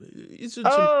that. It's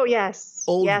yes,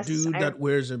 old dude that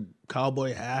wears a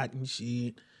cowboy hat and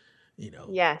shit,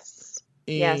 Yes,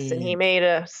 and he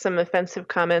made some offensive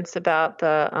comments about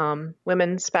the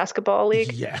women's basketball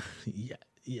league. Yeah.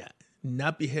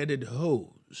 Nappy-headed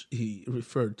hoes, he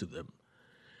referred to them.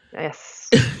 Yes.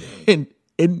 and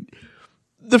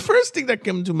the first thing that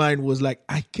came to mind was like,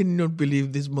 I cannot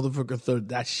believe this motherfucker thought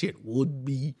that shit would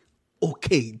be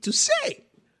okay to say.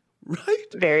 Right?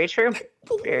 Very true.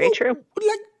 Very true.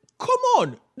 Like, come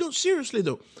on. No, seriously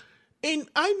though. And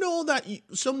I know that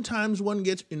sometimes one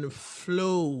gets in the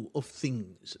flow of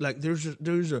things. Like there's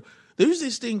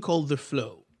this thing called the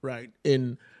flow, right?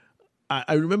 And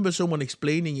I remember someone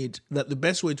explaining it, that the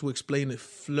best way to explain a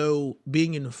flow,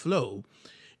 being in a flow,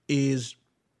 is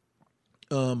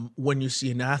when you see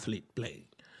an athlete play.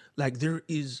 Like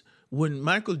when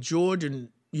Michael Jordan,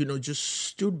 just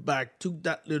stood back, took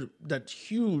that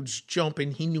huge jump,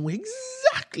 and he knew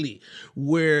exactly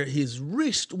where his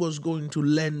wrist was going to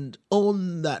land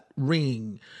on that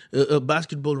ring, a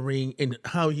basketball ring, and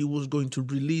how he was going to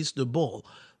release the ball.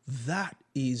 That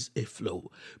is a flow,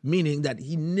 meaning that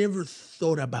he never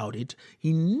thought about it.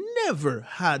 He never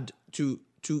had to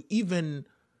even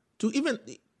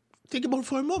think about it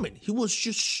for a moment. He was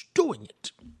just doing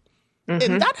it.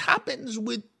 Mm-hmm. And that happens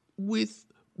with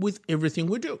everything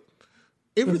we do.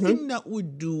 Everything that we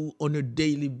do on a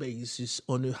daily basis,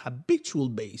 on a habitual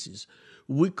basis,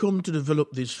 we come to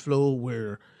develop this flow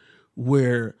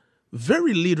where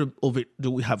very little of it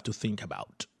do we have to think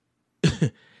about.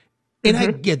 And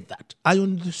I get that. I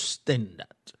understand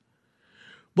that.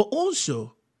 But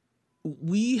also,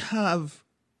 we have,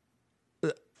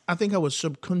 I think our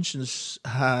subconscious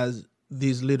has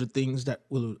these little things that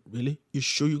will, really? You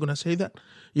sure you're going to say that?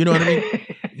 You know what I mean?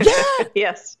 Yeah.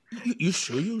 Yes. You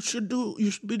sure you should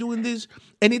be doing this?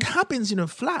 And it happens in a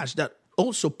flash, that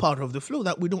also part of the flow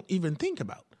that we don't even think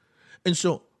about. And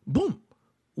so, boom,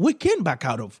 we can back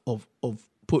out of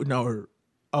putting our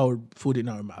food in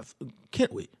our mouth,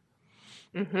 can't we?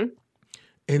 Mm-hmm.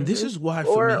 And this is why,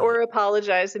 or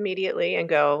apologize immediately and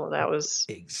go, that was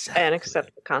exactly, and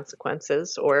accept the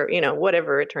consequences, or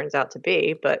whatever it turns out to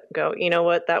be. But go, you know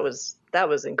what, that was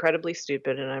incredibly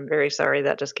stupid, and I'm very sorry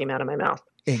that just came out of my mouth.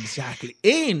 Exactly.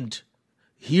 And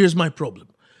here's my problem: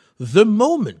 the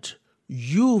moment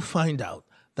you find out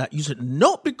that you said,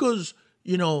 not because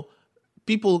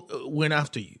people went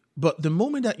after you, but the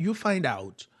moment that you find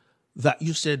out that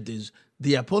you said this,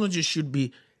 the apology should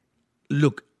be,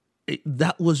 look,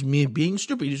 that was me being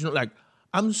stupid. It's not like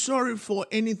I'm sorry for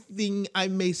anything I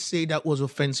may say that was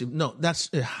offensive. No, that's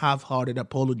a half-hearted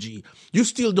apology. You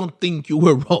still don't think you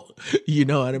were wrong. You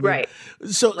know what I mean? Right.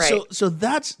 So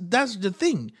that's the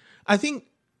thing. I think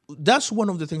that's one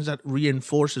of the things that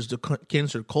reinforces the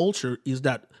cancel culture is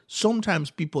that sometimes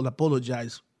people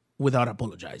apologize without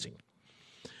apologizing.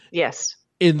 Yes.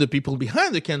 And the people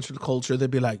behind the cancel culture, they'd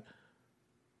be like,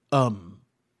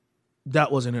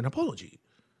 that wasn't an apology.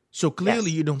 So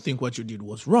clearly you don't think what you did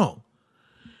was wrong.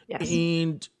 Yes.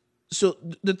 And so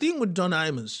the thing with Don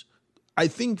Imus, I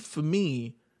think for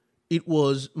me, it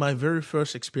was my very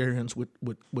first experience with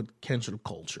cancel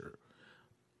culture.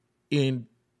 And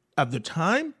at the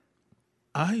time,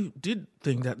 I did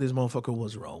think that this motherfucker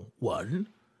was wrong, one.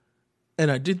 And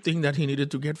I did think that he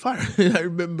needed to get fired. I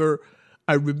remember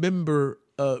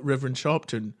Reverend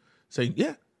Sharpton saying,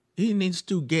 yeah, he needs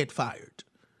to get fired.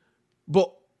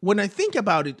 But when I think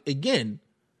about it again,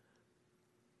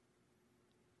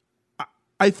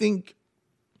 I think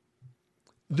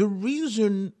the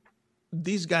reason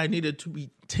this guy needed to be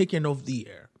taken off the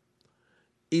air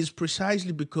is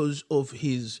precisely because of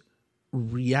his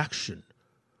reaction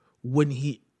when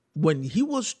he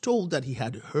was told that he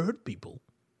had hurt people,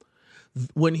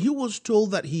 when he was told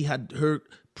that he had hurt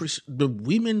the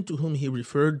women to whom he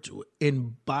referred to,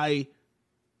 and by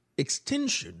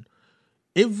extension,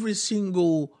 every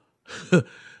single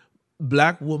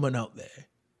black woman out there,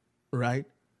 right?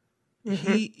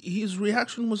 Mm-hmm. His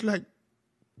reaction was like,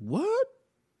 what?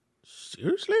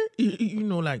 Seriously? You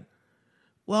know, like,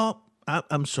 well,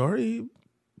 I'm sorry.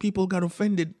 People got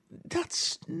offended.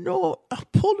 That's not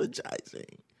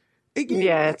apologizing. Again,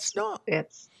 yeah, it's not.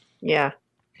 Yeah.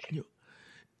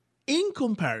 In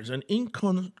comparison, in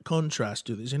contrast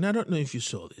to this, and I don't know if you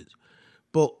saw this,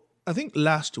 but I think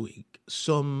last week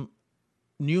some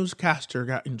newscaster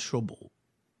got in trouble.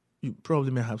 You probably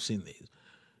may have seen this.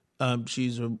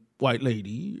 She's a white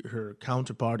lady. Her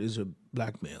counterpart is a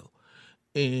black male.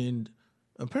 And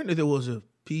apparently there was a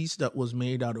piece that was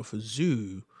made out of a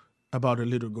zoo about a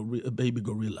baby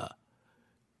gorilla.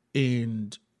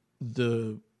 And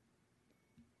the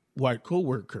white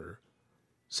coworker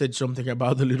said something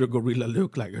about the little gorilla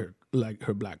looked like her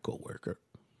black coworker.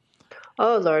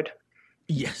 Oh, Lord.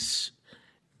 Yes.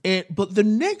 But the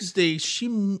next day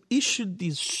she issued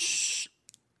this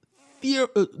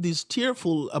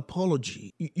tearful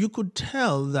apology. You could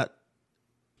tell that,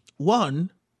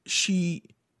 one, she,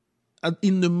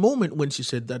 in the moment when she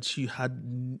said that, she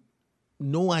had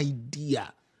no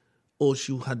idea or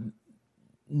she had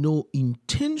no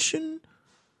intention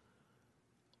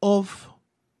of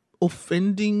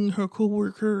offending her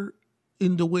coworker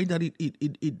in the way that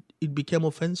it became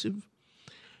offensive.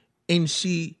 And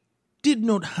she did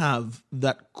not have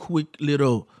that quick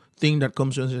little thing that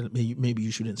comes to us, maybe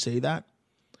you shouldn't say that.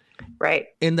 Right.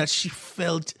 And that she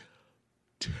felt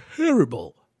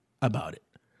terrible about it.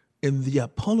 And the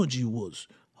apology was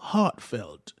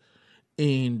heartfelt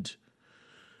and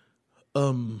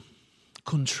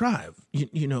contrived,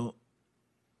 you know.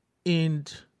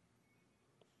 And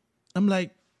I'm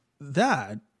like,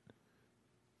 that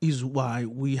is why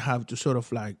we have to sort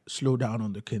of like slow down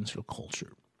on the cancel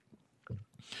culture.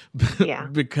 Yeah.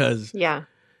 because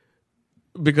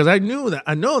I know that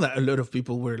a lot of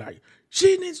people were like,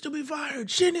 she needs to be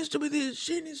fired, she needs to be this,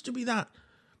 she needs to be that.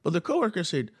 But the coworker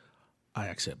said, I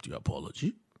accept your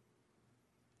apology.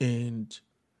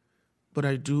 But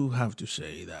I do have to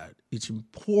say that it's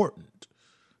important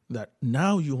that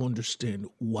now you understand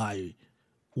why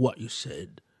what you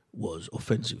said was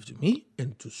offensive to me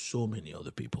and to so many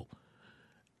other people.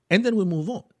 And then we move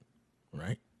on,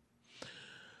 right?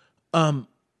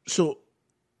 So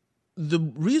the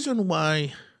reason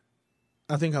why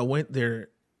I think I went there,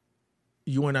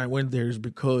 you and I went there, is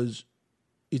because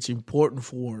it's important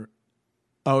for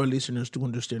our listeners to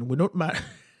understand we're not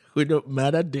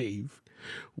mad at Dave.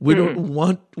 We're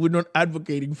not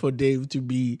advocating for Dave to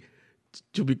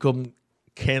become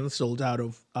canceled out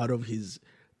of his.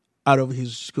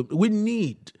 We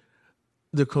need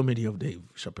the comedy of Dave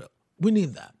Chappelle. We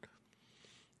need that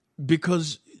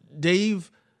because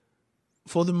Dave,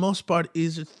 for the most part,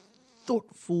 is a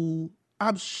thoughtful,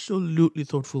 absolutely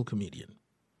thoughtful comedian.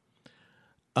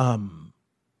 And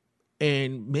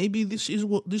maybe this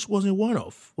wasn't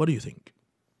one-off. What do you think?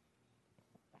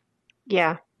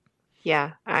 Yeah.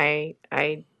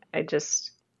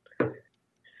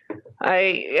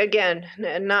 Again,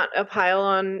 not a pile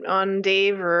on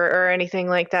Dave or anything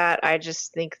like that. I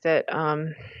just think that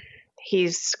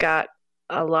he's got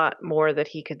a lot more that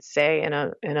he could say in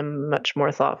a much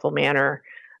more thoughtful manner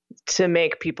to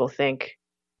make people think.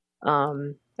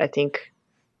 I think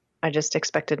I just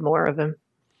expected more of him.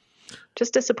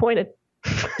 Just disappointed.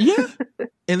 Yeah,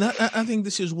 and I think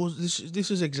this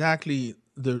is exactly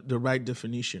the right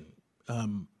definition.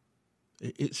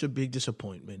 It's a big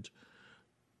disappointment.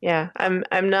 Yeah, I'm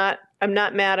not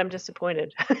mad. I'm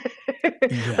disappointed.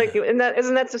 Yeah. Like, isn't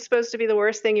that supposed to be the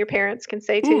worst thing your parents can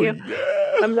say to you?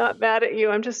 Yeah. I'm not mad at you.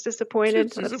 I'm just disappointed.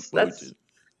 It's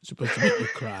supposed to make you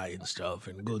cry and stuff,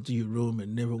 and go to your room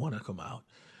and never want to come out.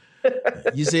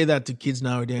 You say that to kids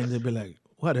nowadays, and they'll be like,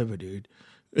 "Whatever, dude."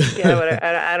 Yeah, but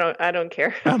I don't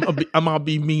care. I'll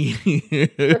be me.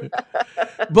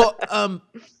 But I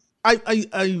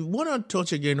want to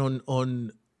touch again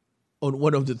on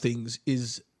one of the things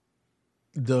is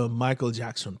the Michael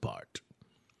Jackson part.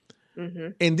 Mm-hmm.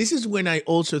 And this is when I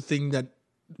also think that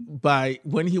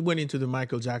when he went into the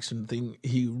Michael Jackson thing,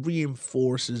 he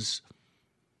reinforces,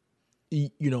 a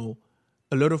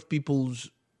lot of people's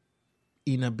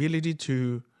inability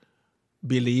to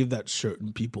believe that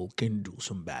certain people can do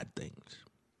some bad things.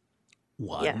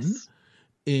 One, yes.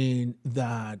 in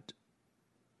that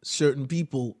certain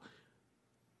people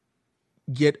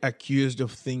get accused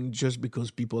of things just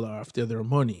because people are after their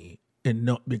money and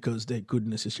not because they could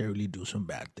necessarily do some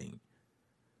bad thing.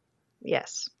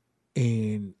 Yes.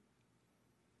 And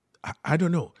I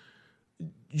don't know.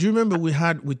 Do you remember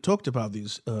we talked about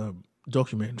this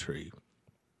documentary?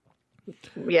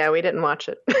 Yeah, we didn't watch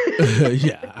it.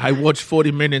 Yeah, I watched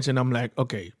 40 minutes and I'm like,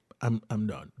 okay, I'm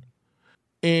done.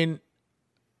 And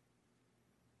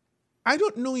I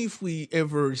don't know if we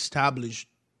ever established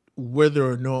whether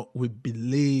or not we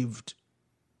believed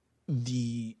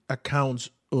the accounts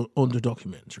on the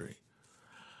documentary.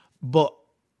 But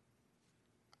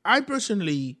I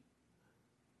personally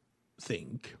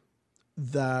think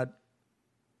that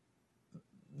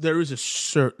there is a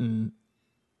certain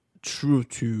truth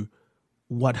to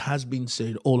what has been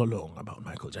said all along about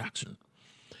Michael Jackson.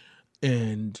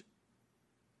 And,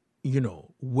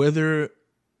 whether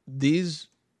these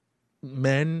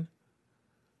men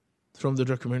from the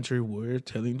documentary were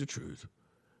telling the truth,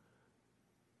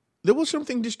 there was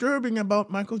something disturbing about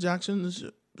Michael Jackson's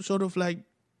sort of like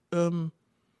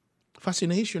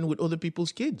fascination with other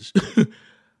people's kids.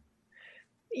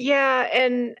 Yeah,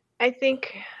 and I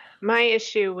think my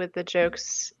issue with the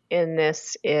jokes in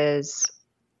this is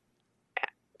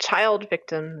child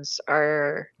victims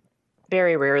are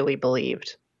very rarely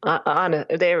believed.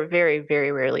 They're very,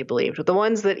 very rarely believed. The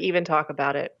ones that even talk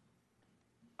about it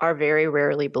are very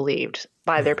rarely believed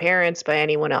by their parents, by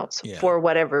anyone else, for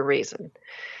whatever reason.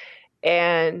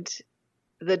 And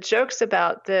the jokes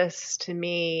about this, to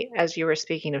me, as you were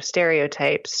speaking of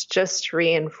stereotypes, just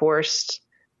reinforced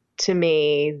to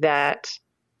me that,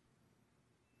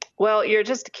 well, you're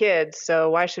just a kid,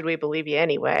 so why should we believe you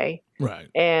anyway? Right.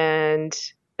 And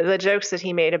the jokes that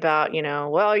he made about, you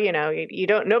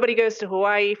don't, nobody goes to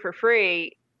Hawaii for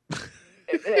free.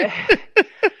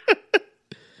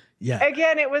 Yeah.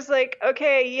 Again, it was like,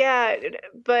 okay, yeah,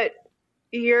 but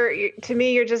to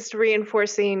me, you're just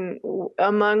reinforcing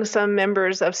among some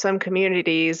members of some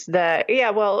communities that,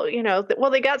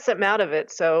 they got something out of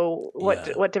it. So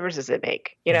what difference does it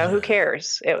make? Who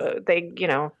cares?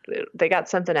 They got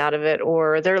something out of it,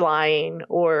 or they're lying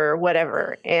or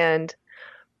whatever. And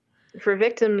for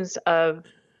victims of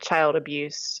child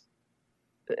abuse,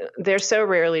 they're so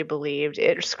rarely believed.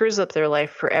 It screws up their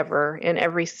life forever in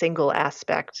every single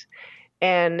aspect.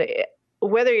 And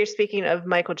whether you're speaking of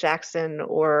Michael Jackson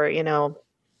or,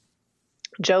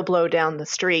 Joe Blow down the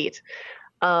street,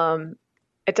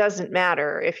 it doesn't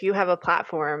matter. If you have a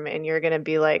platform and you're going to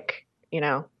be like,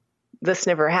 this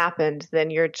never happened, then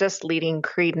you're just lending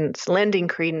credence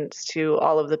to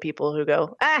all of the people who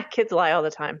go, kids lie all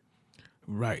the time.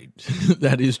 Right.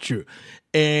 That is true.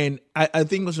 And I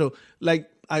think also, like,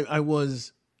 I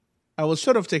was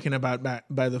sort of taken aback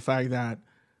by the fact that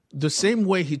the same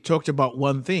way he talked about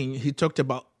one thing, he talked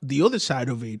about the other side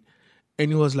of it. And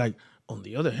he was like, on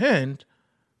the other hand,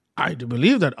 I do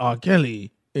believe that R.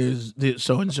 Kelly is this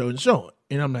so and so and so.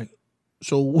 And I'm like,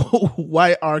 so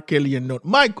why R. Kelly and not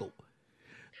Michael?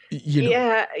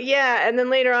 Yeah. And then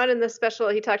later on in the special,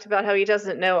 he talked about how he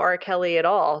doesn't know R. Kelly at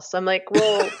all. So I'm like,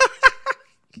 well...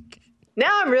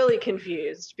 Now I'm really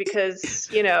confused because,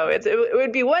 it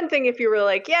would be one thing if you were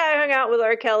like, I hung out with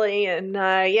R. Kelly and,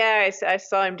 I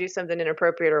saw him do something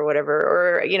inappropriate or whatever.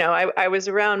 Or, I was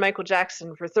around Michael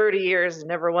Jackson for 30 years and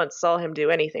never once saw him do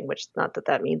anything, which not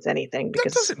that means anything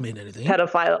because that doesn't mean anything.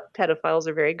 Pedophiles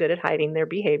are very good at hiding their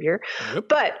behavior. Yep.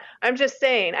 But I'm just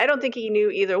saying, I don't think he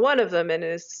knew either one of them. And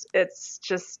it's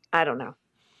just, I don't know.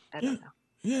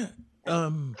 Yeah.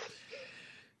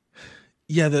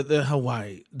 Yeah, the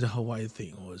Hawaii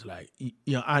thing was like,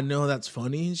 I know that's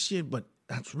funny and shit, but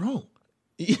that's wrong.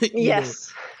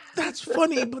 Yes. That's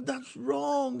funny, but that's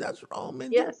wrong. That's wrong,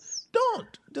 man. Yes.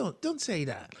 Don't say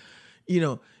that.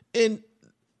 And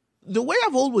the way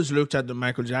I've always looked at the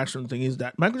Michael Jackson thing is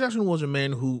that Michael Jackson was a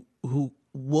man who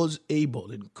was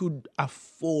able and could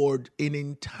afford an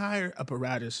entire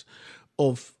apparatus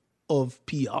of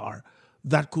PR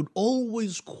that could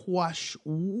always quash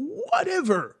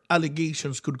whatever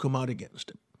allegations could come out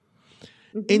against him.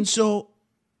 Mm-hmm. And so,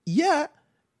 yeah,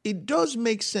 it does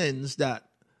make sense that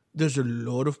there's a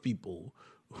lot of people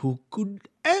who could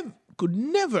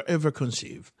never, ever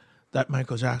conceive that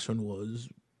Michael Jackson was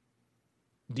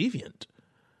deviant.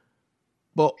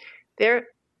 But go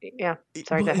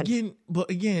ahead. But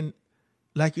again,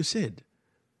 like you said,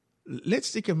 let's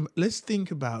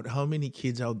think about how many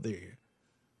kids out there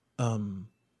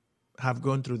have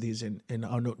gone through this and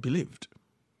are not believed.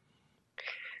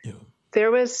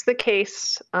 There was the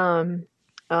case in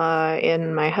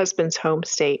my husband's home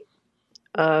state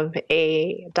of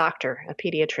a doctor, a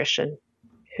pediatrician,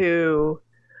 who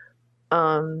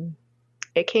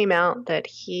it came out that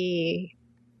he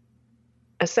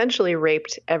essentially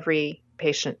raped every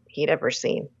patient he'd ever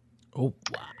seen. Oh,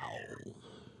 wow.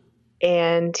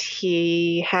 And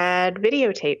he had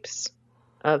videotapes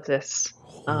of this.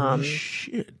 Holy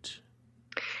shit.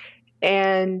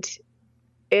 And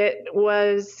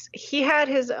he had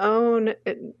his own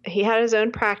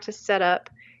practice set up.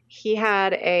 He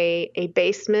had a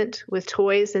basement with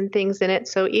toys and things in it.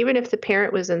 So even if the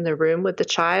parent was in the room with the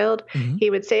child, mm-hmm. he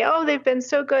would say, "Oh, they've been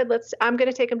so good. I'm going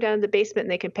to take them down to the basement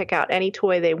and they can pick out any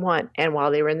toy they want." And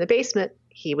while they were in the basement,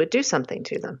 he would do something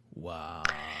to them. Wow.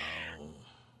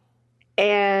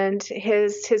 And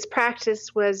his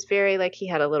practice was very he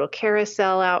had a little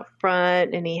carousel out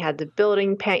front and he had the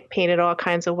building painted all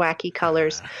kinds of wacky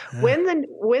colors. When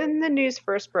the news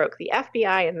first broke, the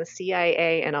FBI and the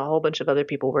CIA and a whole bunch of other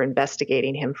people were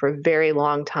investigating him for a very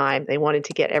long time. They wanted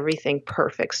to get everything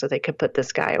perfect so they could put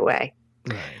this guy away.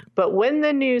 Right. But when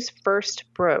the news first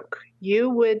broke, you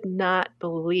would not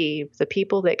believe the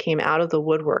people that came out of the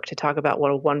woodwork to talk about what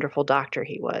a wonderful doctor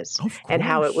he was and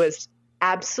how it was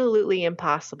absolutely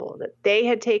impossible that they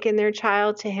had taken their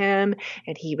child to him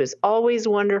and he was always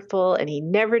wonderful and he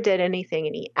never did anything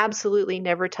and he absolutely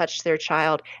never touched their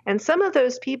child. And some of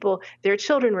those people, their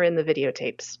children were in the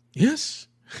videotapes. Yes.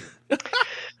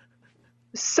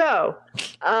 So,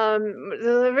 a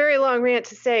very long rant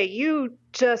to say, you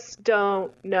just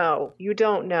don't know. You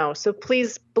don't know. So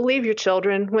please believe your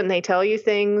children when they tell you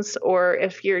things, or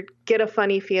if you get a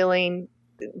funny feeling,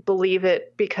 believe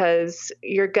it, because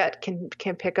your gut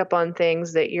can pick up on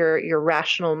things that your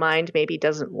rational mind maybe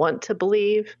doesn't want to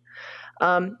believe.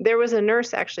 There was a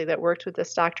nurse actually that worked with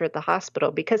this doctor at the hospital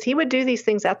because he would do these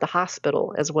things at the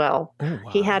hospital as well. Oh,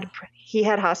 wow. He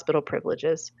had hospital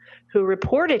privileges, who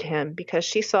reported him because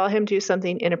she saw him do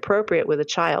something inappropriate with a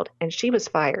child, and she was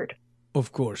fired.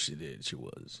 Of course she did. She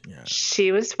was. Yeah.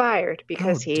 She was fired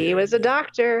because he was a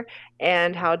doctor,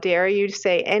 and how dare you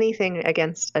say anything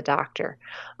against a doctor?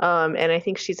 And I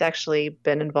think she's actually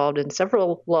been involved in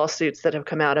several lawsuits that have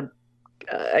come out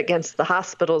against the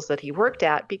hospitals that he worked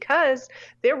at, because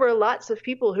there were lots of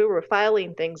people who were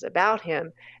filing things about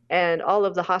him, and all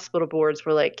of the hospital boards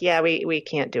were like, "Yeah, we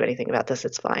can't do anything about this.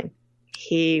 It's fine."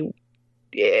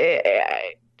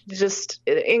 Just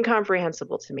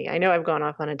incomprehensible to me. I know I've gone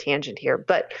off on a tangent here,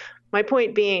 but my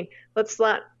point being, let's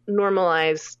not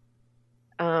normalize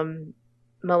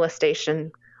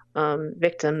molestation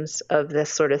victims of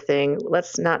this sort of thing.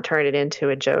 Let's not turn it into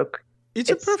a joke.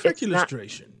 It's a perfect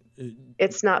illustration.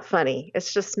 It's not funny.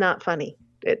 It's just not funny.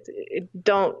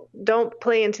 Don't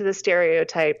play into the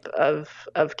stereotype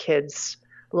of kids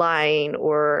lying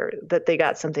or that they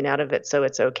got something out of it, so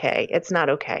it's okay. It's not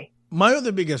okay. My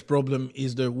other biggest problem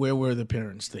is the where were the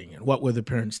parents thing and what were the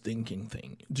parents thinking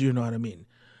thing. Do you know what I mean?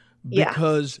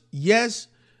 Because yes,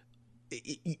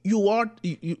 you are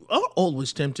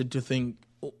always tempted to think,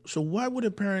 so why would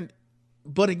a parent?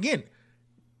 But again,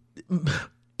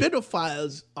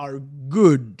 pedophiles are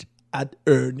good at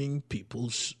earning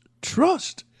people's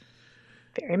trust.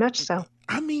 Very much so.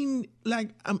 I mean,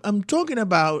 I'm talking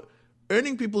about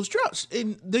earning people's trust,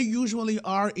 and they usually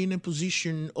are in a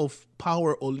position of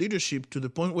power or leadership to the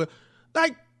point where,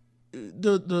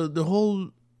 the whole,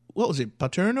 what was it,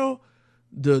 Paterno,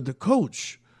 the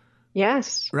coach.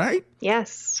 Yes. Right?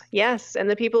 Yes. And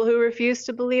the people who refuse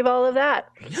to believe all of that.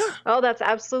 Yeah. Oh, that's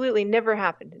absolutely never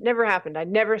happened. It never happened. I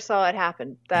never saw it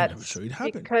happen. That's never saw it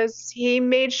happen. Because he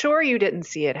made sure you didn't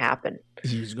see it happen.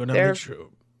 He's going to make sure.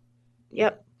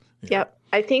 Yep.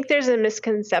 I think there's a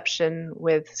misconception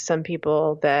with some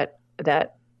people that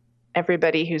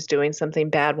everybody who's doing something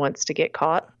bad wants to get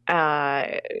caught.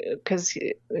 because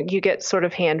you get sort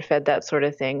of hand-fed that sort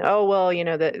of thing. Oh, well,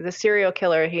 the serial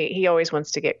killer, he always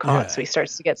wants to get caught, so he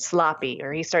starts to get sloppy,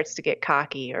 or he starts to get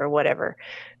cocky, or whatever.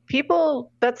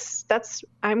 People, that's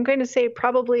I'm going to say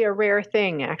probably a rare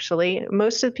thing, actually.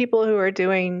 Most of the people who are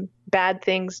doing bad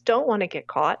things don't want to get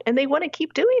caught, and they want to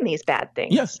keep doing these bad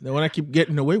things. Yes, they want to keep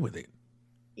getting away with it.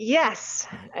 Yes,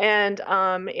 and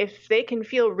if they can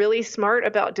feel really smart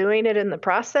about doing it in the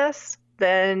process,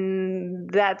 then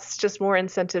that's just more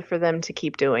incentive for them to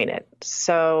keep doing it.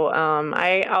 So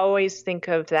I always think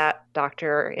of that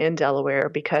doctor in Delaware,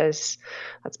 because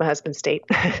that's my husband's state.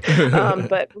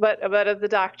 But of the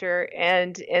doctor,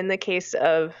 and in the case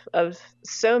of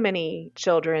so many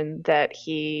children that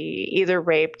he either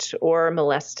raped or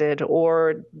molested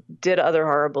or did other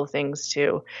horrible things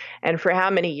to, and for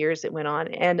how many years it went on,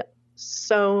 and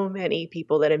so many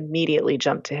people that immediately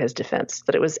jumped to his defense,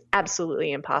 that it was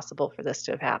absolutely impossible for this to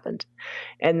have happened.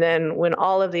 And then when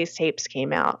all of these tapes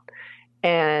came out,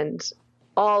 and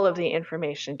all of the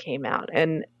information came out,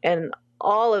 and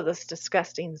all of this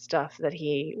disgusting stuff that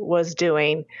he was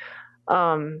doing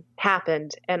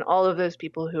happened, and all of those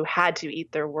people who had to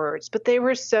eat their words, but they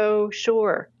were so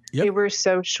sure. Yep. They were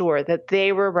so sure that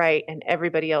they were right and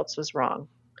everybody else was wrong.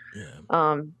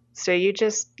 Yeah. So you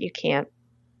can't.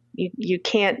 You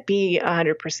can't be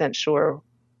 100% sure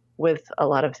with a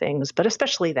lot of things, but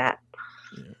especially that.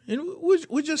 Yeah. And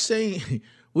we're just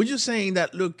saying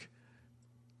that, look,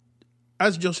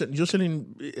 as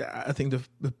Jocelyn, I think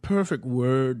the perfect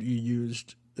word you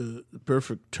used, the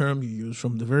perfect term you used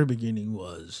from the very beginning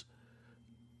was,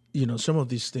 some of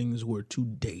these things were too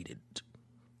dated.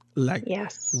 Like,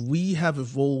 yes, we have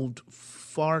evolved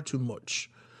far too much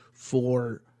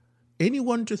for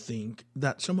anyone to think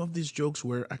that some of these jokes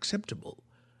were acceptable.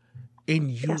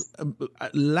 And you, yes,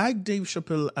 like Dave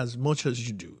Chappelle as much as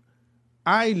you do.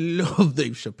 I love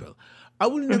Dave Chappelle. I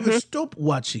will never stop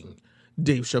watching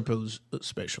Dave Chappelle's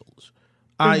specials.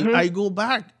 I go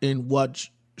back and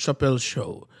watch Chappelle's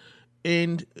show,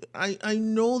 and I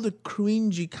know the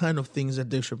cringy kind of things that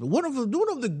Dave Chappelle. One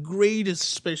of the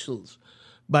greatest specials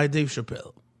by Dave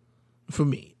Chappelle, for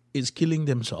me, is Killing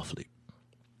Them Softly.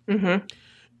 Mm-hmm.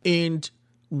 And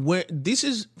this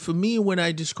is, for me, when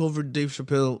I discovered Dave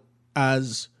Chappelle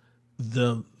as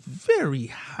the very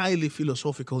highly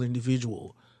philosophical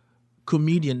individual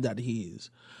comedian that he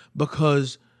is,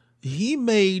 because he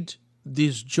made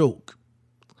this joke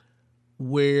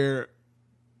where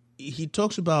he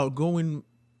talks about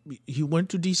he went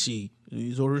to D.C.,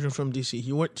 he's originally from D.C.,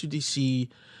 he went to D.C.,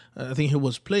 I think he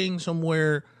was playing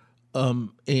somewhere,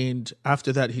 and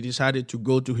after that he decided to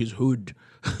go to his hood,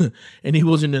 and he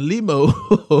was in a limo,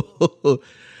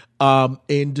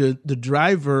 and the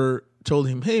driver told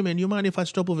him, "Hey man, you mind if I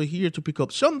stop over here to pick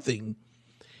up something?"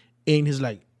 And he's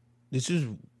like, "This is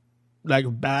like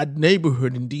a bad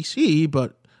neighborhood in DC,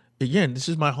 but again, this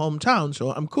is my hometown,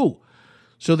 so I'm cool."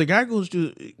 So the guy goes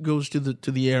to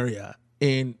the area,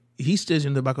 and he stays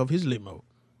in the back of his limo,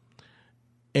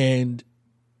 and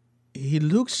he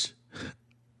looks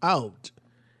out,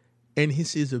 and he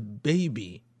sees a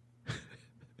baby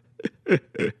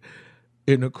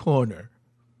in a corner,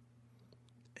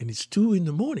 and it's 2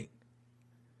 a.m,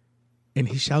 and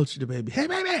he shouts to the baby, "Hey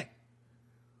baby,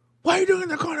 what are you doing in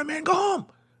the corner, man? Go home,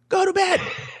 go to bed."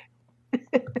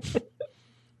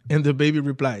 And the baby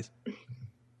replies,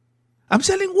 "I'm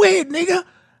selling weed, nigga.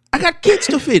 I got kids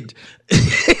to feed."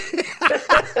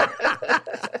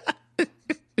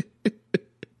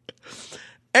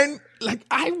 And like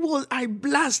I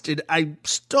blasted, I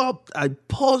stopped, I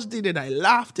paused it, and I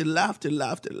laughed and laughed and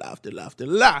laughed and laughed and laughed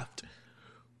and laughed.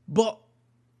 But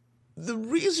the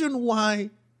reason why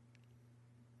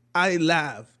I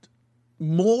laughed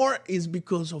more is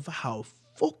because of how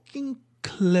fucking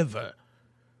clever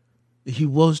he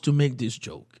was to make this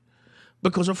joke.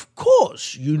 Because of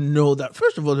course you know that,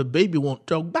 first of all, the baby won't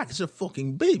talk back. It's a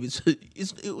fucking baby.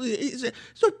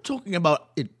 It's not talking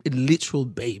about a literal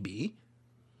baby.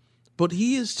 But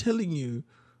he is telling you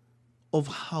of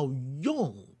how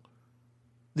young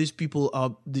these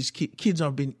kids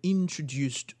are being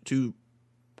introduced to,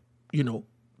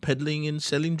 peddling and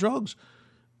selling drugs.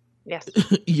 Yes.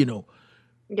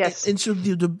 Yes. And so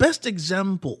the best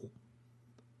example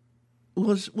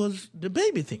was the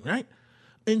baby thing, right?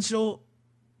 And so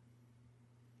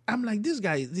I'm like, this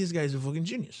guy is a fucking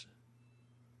genius.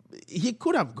 He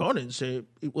could have gone and said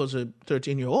it was a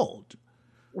 13-year-old.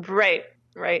 Right.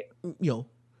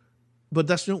 But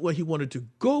that's not where he wanted to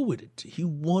go with it. He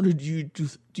wanted you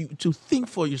to think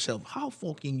for yourself how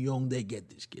fucking young they get,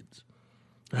 these kids,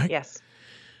 right? Yes.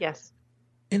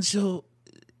 And so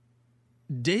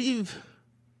Dave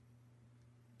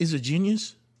is a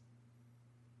genius,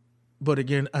 But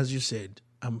again, as you said,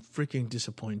 I'm freaking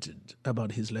disappointed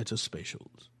about his later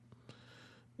specials.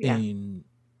 Yeah. And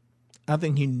I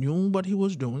think he knew what he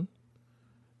was doing.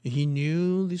 He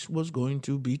knew this was going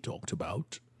to be talked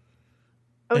about.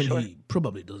 Oh, and sure. He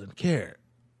probably doesn't care.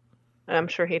 I'm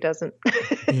sure he doesn't.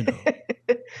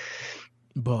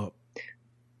 But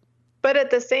at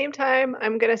the same time,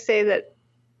 I'm going to say that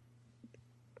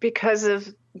because of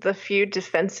the few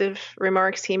defensive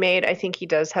remarks he made, I think he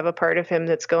does have a part of him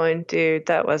that's going, dude,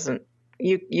 that wasn't,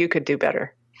 you could do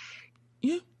better.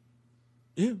 Yeah,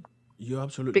 you're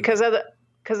absolutely because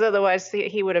otherwise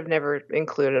he would have never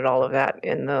included all of that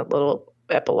in the little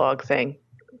epilogue thing.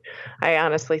 I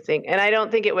honestly think, and I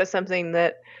don't think it was something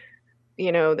that,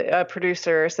 a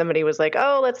producer or somebody was like,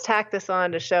 oh, let's tack this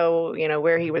on to show,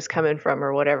 where he was coming from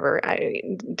or whatever.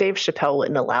 Dave Chappelle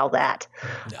wouldn't allow that.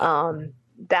 No.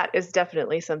 That is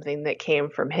definitely something that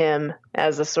came from him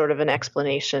as a sort of an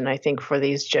explanation, I think, for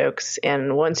these jokes.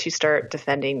 And once you start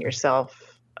defending yourself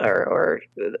or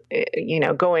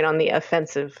going on the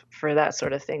offensive for that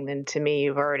sort of thing, then to me,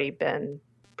 you've already been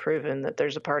proven that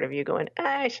there's a part of you going,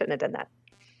 I shouldn't have done that.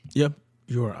 Yep,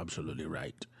 you are absolutely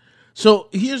right. So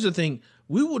here's the thing.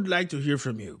 We would like to hear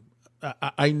from you.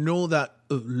 I know that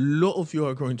a lot of you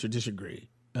are going to disagree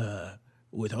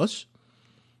with us.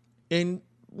 And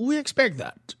we expect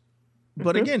that.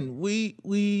 But again, we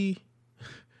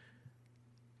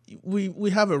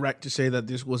have a right to say that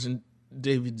this wasn't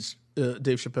Dave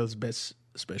Chappelle's best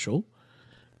special,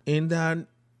 and that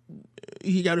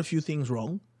he got a few things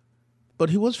wrong, but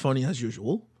he was funny as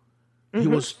usual. He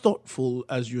was thoughtful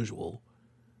as usual.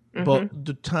 But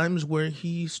the times where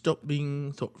he stopped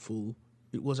being thoughtful,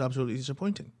 it was absolutely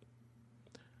disappointing.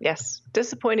 Yes,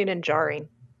 disappointing and jarring.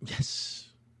 Yes.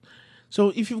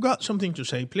 So if you've got something to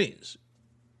say, please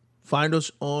find us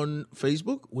on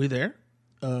Facebook. We're there,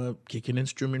 Kicking and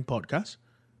Streaming Podcast.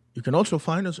 You can also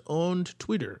find us on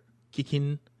Twitter,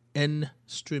 Kicking and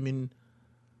Streaming.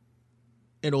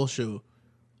 And also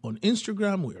on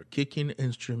Instagram, we are Kicking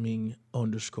and Streaming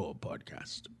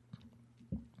 _podcast.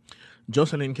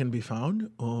 Jocelyn can be found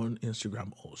on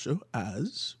Instagram also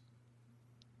as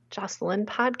Jocelyn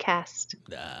Podcast.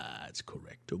 That's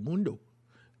correcto mundo.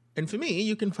 And for me,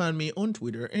 you can find me on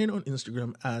Twitter and on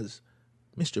Instagram as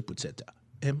Mr. Puzzetta,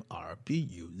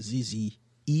 MrPuzzetta.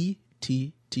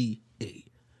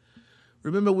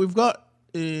 Remember, we've got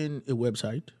a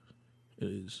website. It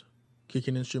is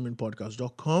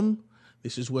kickingandstreamingpodcast.com.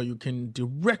 This is where you can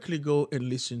directly go and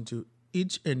listen to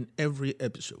each and every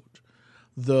episode.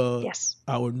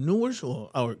 Our newest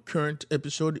or our current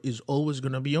episode is always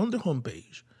going to be on the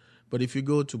homepage. But if you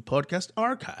go to Podcast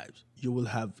Archives, you will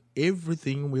have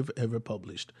everything we've ever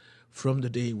published from the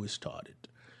day we started.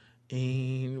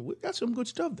 And we got some good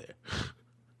stuff there.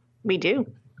 We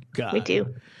do. God. We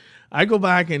do. I go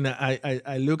back and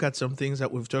I look at some things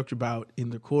that we've talked about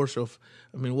in the course of,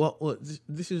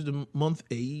 this is the month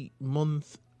 9,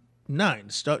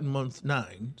 starting month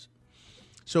 9.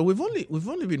 So we've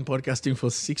only been podcasting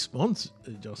for 6 months,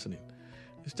 Jocelyn.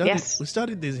 We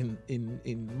started this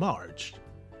in March.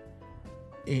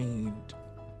 And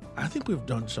I think we've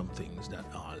done some things that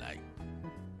are like,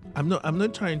 I'm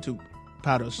not trying to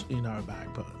pat us in our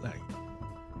back, but like,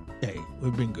 hey,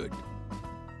 we've been good.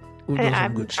 We've done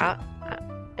some good shit.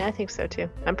 I think so too.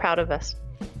 I'm proud of us.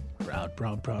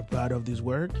 Proud of this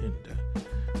work, and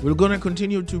we're gonna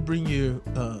continue to bring you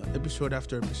episode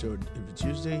after episode every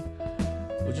Tuesday.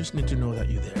 We just need to know that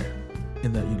you're there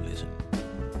and that you listen.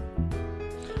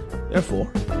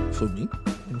 Therefore, for me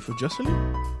and for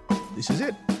Jocelyn, this is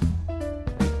it.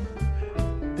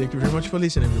 Thank you very much for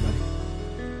listening, everybody.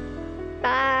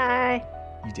 Bye.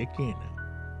 You take care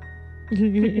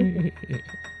now.